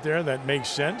one out there that makes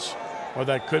sense or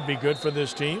that could be good for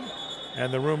this team.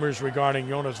 And the rumors regarding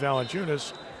Jonas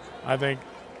Valanciunas, I think,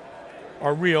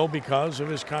 are real because of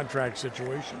his contract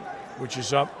situation, which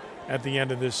is up at the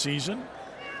end of this season.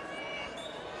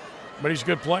 But he's a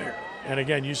good player. And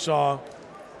again, you saw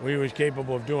what he was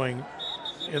capable of doing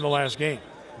in the last game.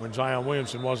 When Zion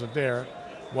Williamson wasn't there,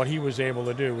 what he was able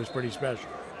to do was pretty special.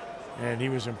 And he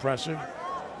was impressive.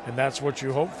 And that's what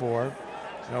you hope for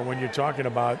when you're talking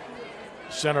about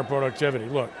center productivity.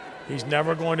 Look, he's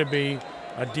never going to be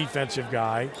a defensive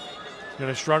guy. He's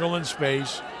going to struggle in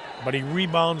space, but he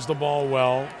rebounds the ball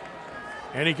well,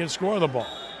 and he can score the ball.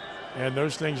 And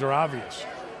those things are obvious.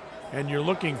 And you're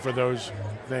looking for those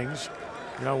things,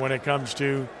 when it comes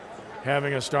to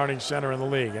having a starting center in the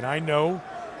league. And I know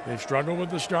they've struggled with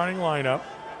the starting lineup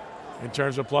in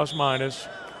terms of plus minus.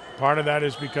 Part of that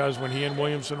is because when he and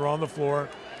Williamson are on the floor,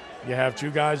 you have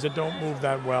two guys that don't move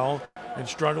that well and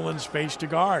struggle in space to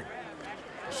guard.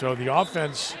 So the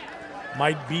offense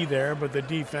might be there, but the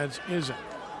defense isn't.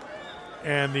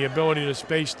 And the ability to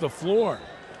space the floor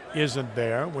isn't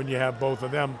there when you have both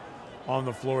of them on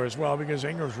the floor as well, because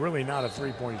Ingram's really not a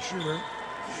three-point shooter.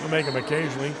 We'll make him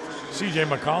occasionally. C.J.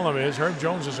 McCollum is. Herb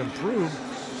Jones has improved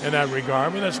in that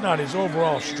regard, but that's not his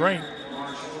overall strength.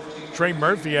 Trey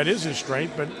Murphy, that is his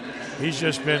strength, but he's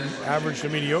just been average to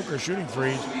mediocre shooting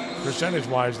threes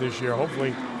percentage-wise this year.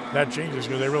 Hopefully that changes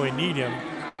because they really need him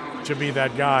to be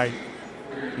that guy,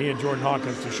 he and Jordan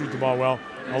Hawkins, to shoot the ball well,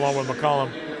 along with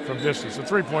McCollum from distance. The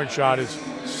three-point shot is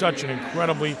such an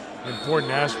incredibly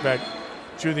important aspect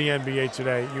to the NBA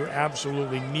today. You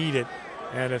absolutely need it,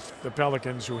 and it's the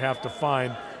Pelicans who have to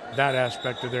find that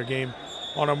aspect of their game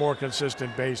on a more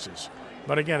consistent basis.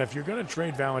 But again, if you're going to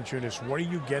trade Valanciunas, what are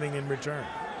you getting in return?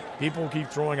 People keep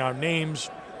throwing out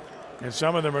names, and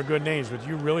some of them are good names, but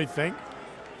you really think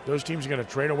those teams are going to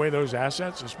trade away those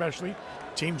assets, especially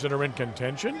teams that are in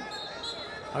contention?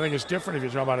 I think it's different if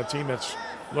you're talking about a team that's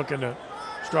looking to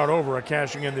start over or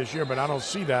cashing in this year, but I don't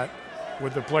see that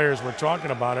with the players we're talking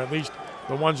about, at least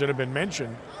the ones that have been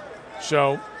mentioned.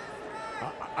 So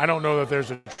I don't know that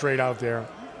there's a trade out there.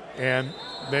 And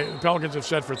the Pelicans have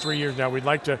said for 3 years now, we'd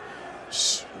like to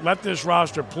let this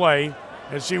roster play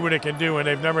and see what it can do, and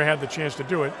they've never had the chance to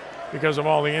do it because of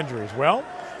all the injuries. Well,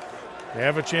 they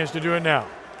have a chance to do it now.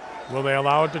 Will they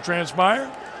allow it to transpire?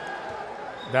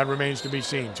 That remains to be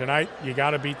seen. Tonight, you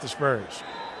got to beat the Spurs.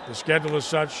 The schedule is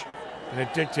such, and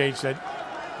it dictates that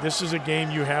this is a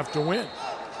game you have to win,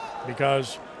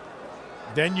 because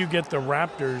then you get the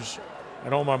Raptors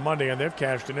at home on Monday, and they've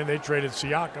cashed it in. They traded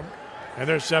Siakam, and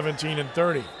they're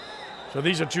 17-30. So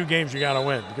these are two games you got to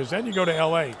win, because then you go to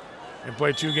L.A. and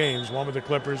play two games, one with the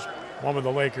Clippers, one with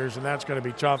the Lakers, and that's going to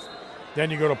be tough.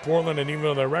 Then you go to Portland, and even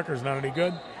though their record's not any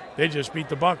good, they just beat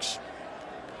the Bucks.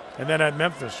 And then at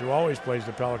Memphis, who always plays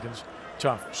the Pelicans,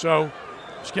 tough. So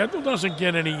schedule doesn't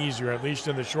get any easier, at least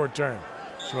in the short term.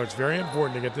 So it's very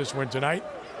important to get this win tonight,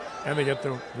 and they get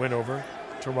the win over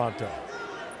Toronto.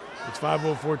 It's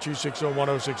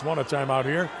 504-260-1061, a timeout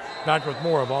here. Back with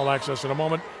more of All Access in a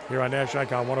moment here on Nash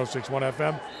Icon 106.1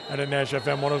 FM and at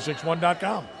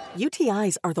NashFM1061.com.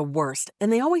 UTIs are the worst,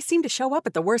 and they always seem to show up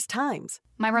at the worst times.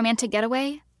 My romantic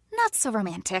getaway? Not so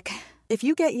romantic. If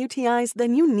you get UTIs,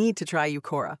 then you need to try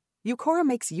Eucora. Eucora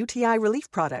makes UTI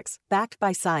relief products backed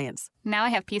by science. Now I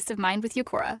have peace of mind with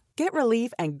Eucora. Get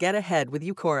relief and get ahead with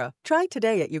Eucora. Try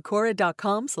today at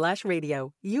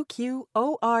eucora.com/radio.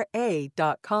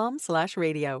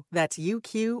 UQORA.com/radio. That's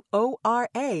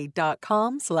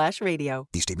UQORA.com/radio.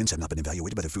 These statements have not been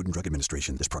evaluated by the Food and Drug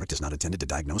Administration. This product is not intended to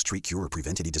diagnose, treat, cure, or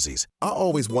prevent any disease. I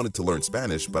always wanted to learn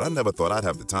Spanish, but I never thought I'd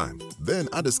have the time. Then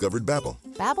I discovered Babbel.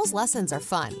 Babbel's lessons are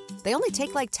fun. They only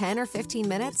take like 10 or 15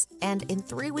 minutes, and in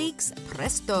 3 weeks,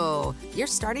 presto, you're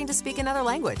starting to speak another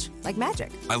language, like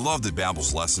magic. I love that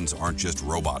Babbel's lessons aren't just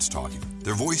robots talking.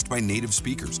 They're voiced by native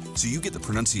speakers, so you get the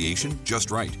pronunciation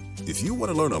just right. If you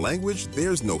want to learn a language,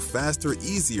 there's no faster,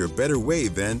 easier, better way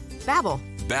than Babbel.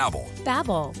 Babbel.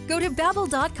 Babbel. Go to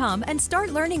Babbel.com and start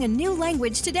learning a new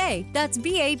language today. That's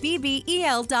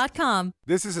BABBEL.com.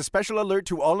 This is a special alert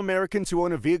to all Americans who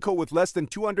own a vehicle with less than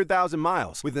 200,000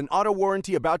 miles, with an auto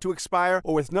warranty about to expire,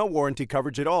 or with no warranty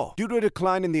coverage at all. Due to a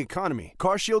decline in the economy,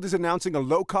 CarShield is announcing a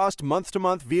low-cost,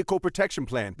 month-to-month vehicle protection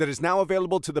plan that is now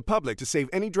available to the public to save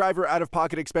any driver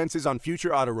out-of-pocket expenses on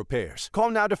future auto repairs. Call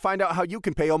now to find out how you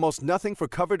can pay almost nothing for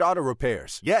covered auto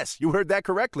repairs. Yes, you heard that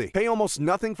correctly. Pay almost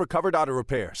nothing for covered auto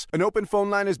repairs. An open phone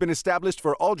line has been established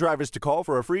for all drivers to call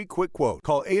for a free quick quote.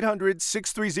 Call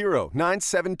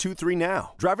 800-630-9723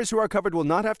 now. Drivers who are covered will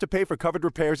not have to pay for covered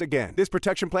repairs again. This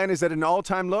protection plan is at an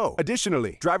all-time low.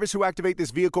 Additionally, drivers who activate this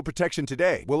vehicle protection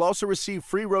today will also receive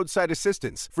free roadside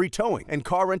assistance, free towing, and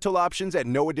car rental options at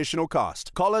no additional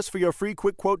cost. Call us for your free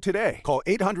quick quote today. Call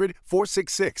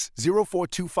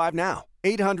 800-466-0425 now.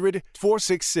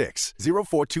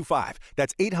 800-466-0425.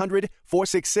 That's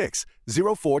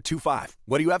 800-466-0425.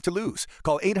 What do you have to lose?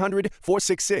 Call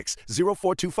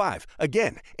 800-466-0425.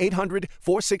 Again,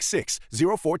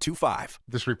 800-466-0425.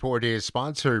 This report is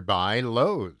sponsored by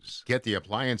Lowe's. Get the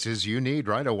appliances you need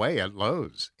right away at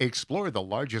Lowe's. Explore the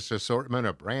largest assortment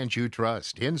of brands you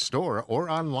trust in-store or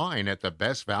online at the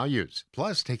best values.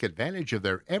 Plus, take advantage of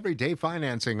their everyday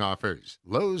financing offers.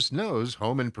 Lowe's knows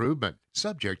home improvement.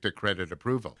 Subject to credit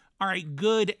approval. All right,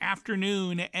 good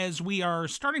afternoon. As we are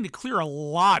starting to clear a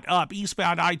lot up,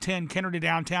 eastbound I-10 Kenner to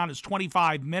downtown is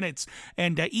 25 minutes,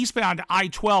 and eastbound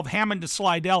I-12 Hammond to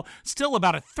Slidell, still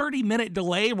about a 30-minute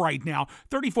delay right now.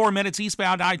 34 minutes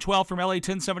eastbound I-12 from LA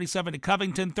 1077 to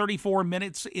Covington, 34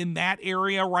 minutes in that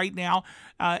area right now.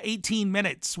 18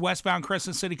 minutes westbound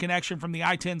Crescent City connection from the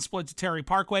I-10 split to Terry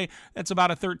Parkway. That's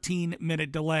about a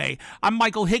 13-minute delay. I'm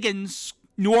Michael Higgins,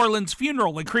 New Orleans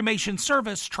Funeral and Cremation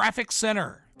Service Traffic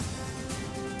Center.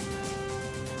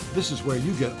 This is where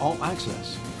you get all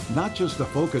access, not just a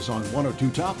focus on one or two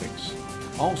topics.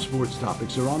 All sports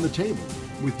topics are on the table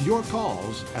with your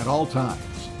calls at all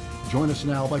times. Join us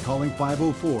now by calling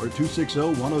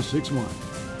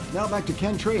 504-260-1061. Now back to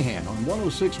Ken Trahan on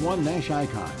 1061 Nash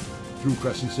Icon through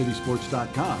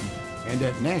CrescentCitySports.com and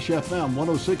at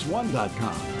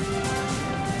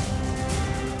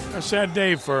NashFM1061.com. A sad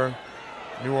day for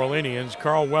New Orleanians.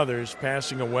 Carl Weathers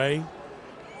passing away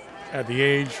at the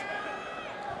age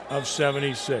of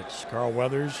 76. Carl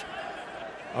Weathers,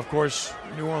 of course,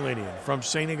 New Orleanian from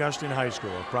St. Augustine High School,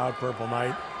 a proud Purple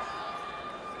Knight,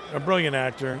 a brilliant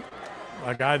actor,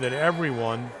 a guy that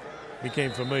everyone became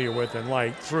familiar with and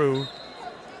liked through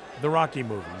the Rocky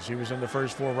movies. He was in the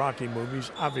first 4 Rocky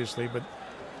movies, obviously, but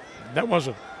that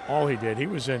wasn't all he did. He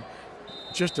was in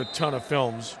just a ton of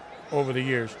films over the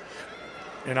years,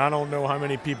 and I don't know how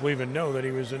many people even know that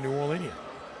he was a New Orleanian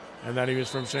and that he was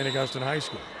from St. Augustine High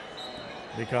School,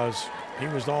 because he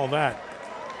was all that.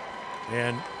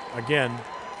 And again,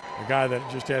 a guy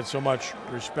that just had so much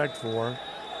respect for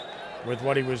with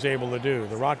what he was able to do.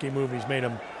 The Rocky movies made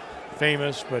him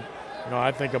famous, but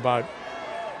I think about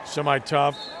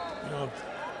Semi-Tough,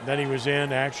 that he was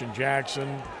in, Action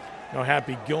Jackson,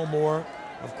 Happy Gilmore,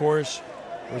 of course,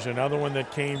 was another one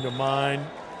that came to mind.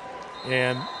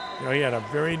 And he had a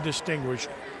very distinguished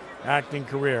acting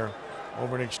career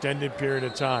over an extended period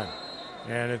of time.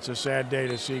 And it's a sad day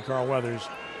to see Carl Weathers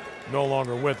no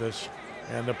longer with us.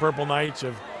 And the Purple Knights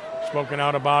have spoken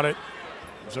out about it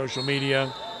on social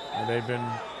media, and they've been,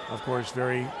 of course,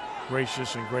 very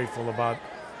gracious and grateful about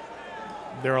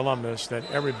their alumnus that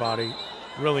everybody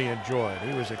really enjoyed.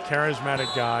 He was a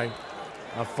charismatic guy,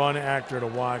 a fun actor to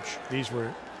watch. These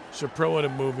were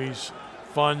superlative movies,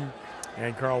 fun,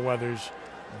 and Carl Weathers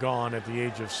gone at the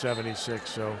age of 76.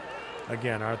 So,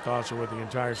 again, our thoughts are with the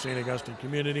entire St. Augustine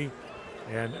community,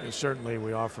 and certainly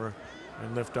we offer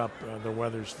and lift up the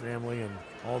Weathers family and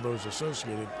all those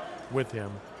associated with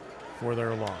him for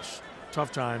their loss.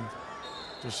 Tough time,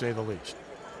 to say the least.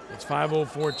 It's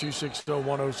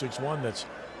 504-260-1061. That's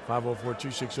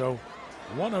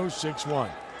 504-260-1061.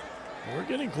 We're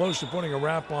getting close to putting a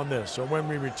wrap on this. So when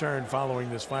we return following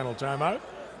this final timeout,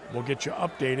 we'll get you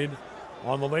updated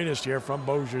on the latest here from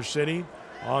Bossier City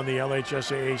on the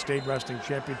LHSAA State Wrestling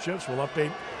Championships. We'll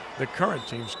update the current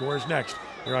team scores next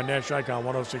here on Nash Icon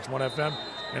 1061 FM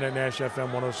and at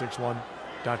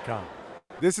NashFM1061.com.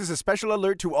 This is a special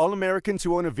alert to all Americans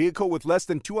who own a vehicle with less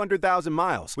than 200,000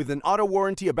 miles, with an auto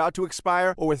warranty about to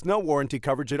expire, or with no warranty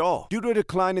coverage at all. Due to a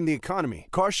decline in the economy,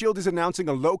 CarShield is announcing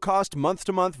a low-cost,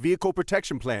 month-to-month vehicle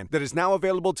protection plan that is now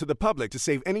available to the public to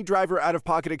save any driver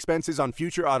out-of-pocket expenses on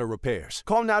future auto repairs.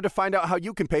 Call now to find out how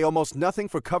you can pay almost nothing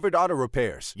for covered auto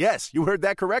repairs. Yes, you heard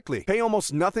that correctly. Pay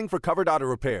almost nothing for covered auto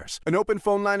repairs. An open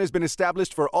phone line has been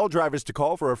established for all drivers to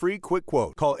call for a free quick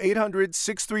quote. Call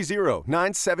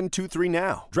 800-630-9723 now.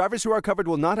 now. Drivers who are covered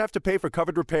will not have to pay for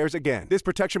covered repairs again. This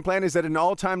protection plan is at an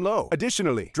all-time low.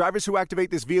 Additionally, drivers who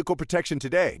activate this vehicle protection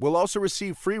today will also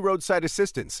receive free roadside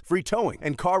assistance, free towing,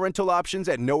 and car rental options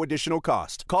at no additional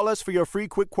cost. Call us for your free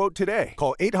quick quote today.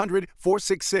 Call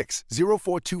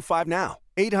 800-466-0425 now.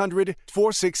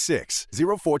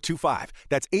 800-466-0425.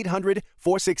 That's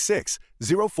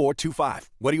 800-466-0425.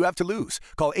 What do you have to lose?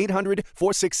 Call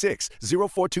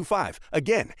 800-466-0425.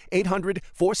 Again,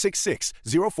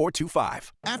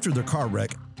 800-466-0425. After their car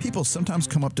wreck, people sometimes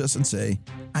come up to us and say,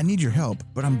 I need your help,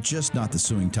 but I'm just not the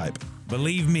suing type.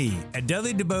 Believe me, at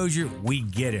Dudley DeBosier, we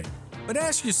get it. But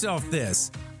ask yourself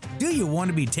this. Do you want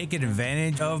to be taken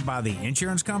advantage of by the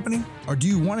insurance company? Or do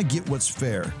you want to get what's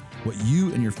fair, what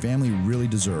you and your family really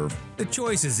deserve? The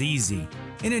choice is easy,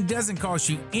 and it doesn't cost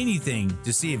you anything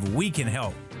to see if we can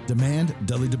help. Demand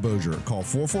Dudley DeBosier. Call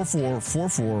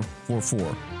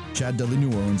 444-4444. Chad Dudley,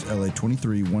 New Orleans, LA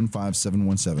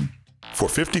 2315717. For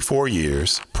 54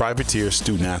 years, privateer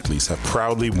student athletes have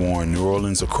proudly worn New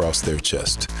Orleans across their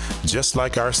chest. Just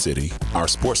like our city, our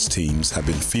sports teams have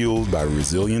been fueled by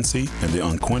resiliency and the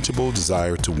unquenchable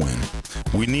desire to win.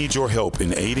 We need your help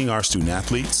in aiding our student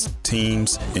athletes,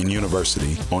 teams, and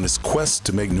university on its quest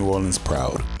to make New Orleans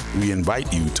proud. We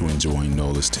invite you to join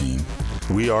NOLA's team.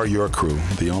 We are your crew,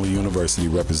 the only university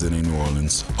representing New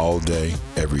Orleans all day,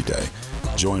 every day.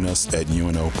 Join us at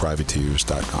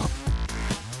UNOprivateers.com.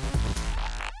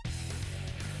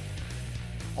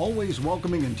 Always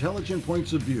welcoming intelligent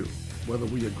points of view, whether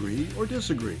we agree or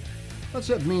disagree. Let's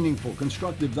have meaningful,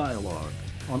 constructive dialogue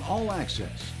on All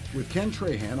Access with Ken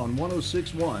Trahan on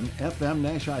 106.1 FM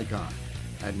Nash Icon,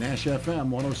 at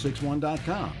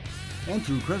NashFM1061.com, and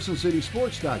through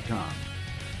CrescentCitySports.com.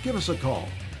 Give us a call,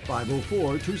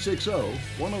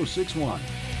 504-260-1061.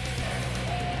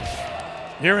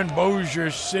 Here in Bossier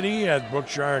City at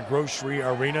Brookshire Grocery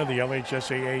Arena, the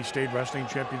LHSAA State Wrestling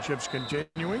Championships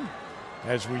continuing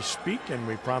as we speak, and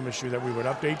we promised you that we would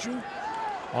update you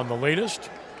on the latest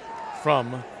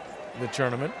from the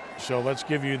tournament. So let's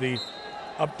give you the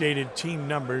updated team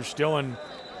numbers, still in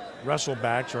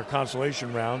wrestlebacks or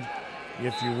consolation round,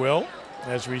 if you will,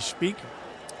 as we speak.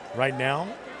 Right now,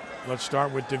 let's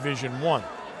start with Division I,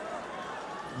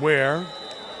 where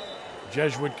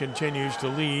Jesuit continues to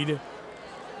lead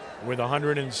with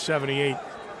 178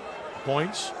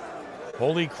 points.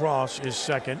 Holy Cross is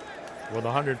second with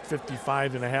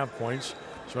 155.5 points.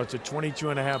 So it's a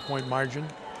 22.5 point margin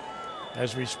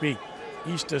as we speak.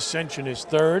 East Ascension is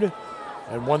third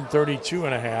at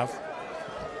 132.5.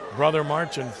 Brother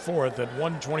Martin fourth at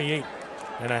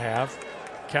 128.5.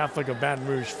 Catholic of Baton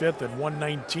Rouge fifth at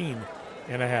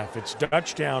 119.5. It's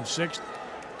Dutchtown sixth,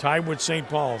 tied with St.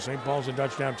 Paul. St. Paul's and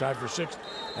Dutchtown tied for sixth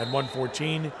at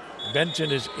 114. Benton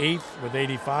is eighth with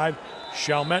 85.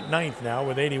 Chalmette ninth now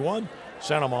with 81.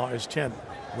 Sanoma is 10th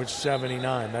with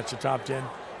 79. That's the top 10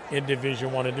 in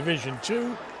Division I. In Division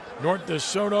II, North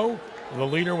DeSoto, the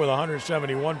leader with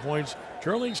 171 points.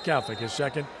 Curlings Catholic is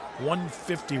second,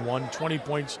 151, 20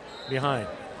 points behind.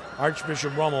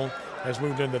 Archbishop Rummel has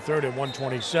moved into third at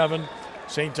 127.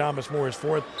 St. Thomas More is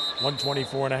fourth,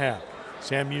 124.5.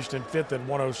 Sam Houston fifth at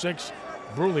 106.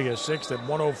 Bruley is sixth at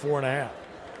 104.5.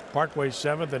 Parkway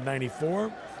seventh at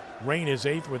 94. Rain is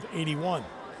eighth with 81.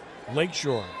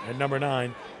 Lakeshore at number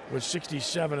 9 with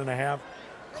 67.5.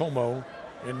 Como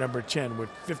at number 10 with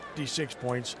 56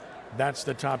 points. That's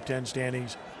the top 10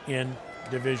 standings in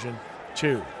Division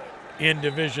II. In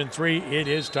Division III, it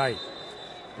is tight.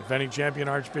 Defending champion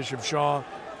Archbishop Shaw,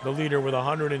 the leader with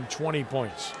 120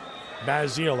 points.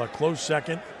 Basile, a close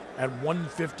second at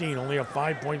 115, only a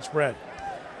 5-point spread.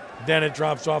 Then it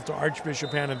drops off to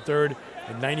Archbishop Hannon third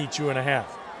at 92.5.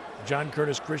 John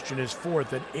Curtis Christian is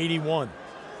fourth at 81.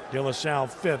 De La Salle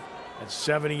fifth at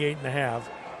 78.5.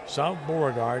 South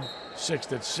Beauregard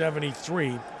sixth at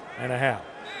 73.5.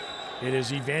 It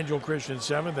is Evangel Christian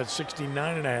seventh at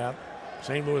 69.5.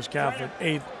 St. Louis Catholic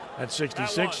eighth at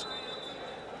 66.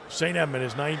 St. Edmund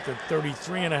is ninth at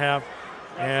 33.5.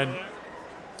 And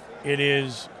it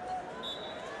is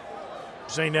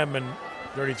St. Edmund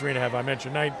 33.5. I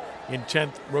mentioned ninth. In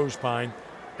 10th, Rose Pine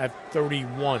at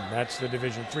 31. That's the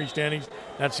Division III standings.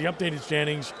 That's the updated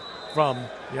standings from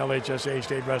the LHSAA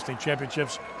State Wrestling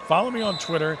Championships. Follow me on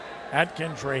Twitter at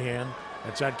Ken Trahan.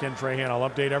 That's at Ken Trahan. I'll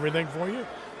update everything for you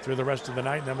through the rest of the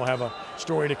night, and then we'll have a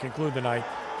story to conclude the night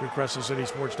through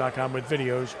CrescentCitySports.com with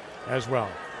videos as well.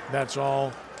 That's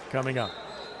all coming up.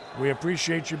 We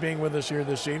appreciate you being with us here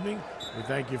this evening. We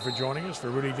thank you for joining us. For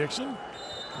Rudy Dixon,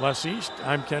 Les East,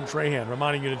 I'm Ken Trahan,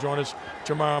 reminding you to join us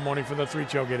tomorrow morning for the 3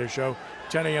 Tailgater Show,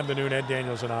 10 a.m. to noon. Ed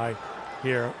Daniels and I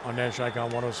here on Nash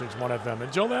Icon 106.1 FM.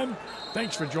 Until then,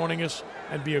 thanks for joining us,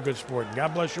 and be a good sport. And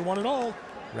God bless you one and all.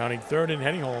 Rounding third and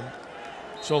heading home.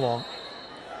 So long.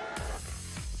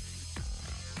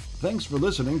 Thanks for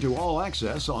listening to All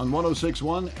Access on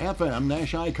 106.1 FM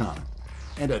Nash Icon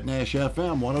and at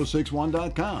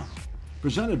NashFM1061.com.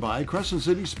 Presented by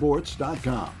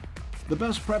CrescentCitySports.com, the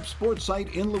best prep sports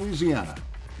site in Louisiana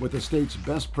with the state's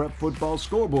best prep football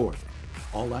scoreboard.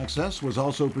 All Access was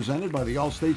also presented by the Allstate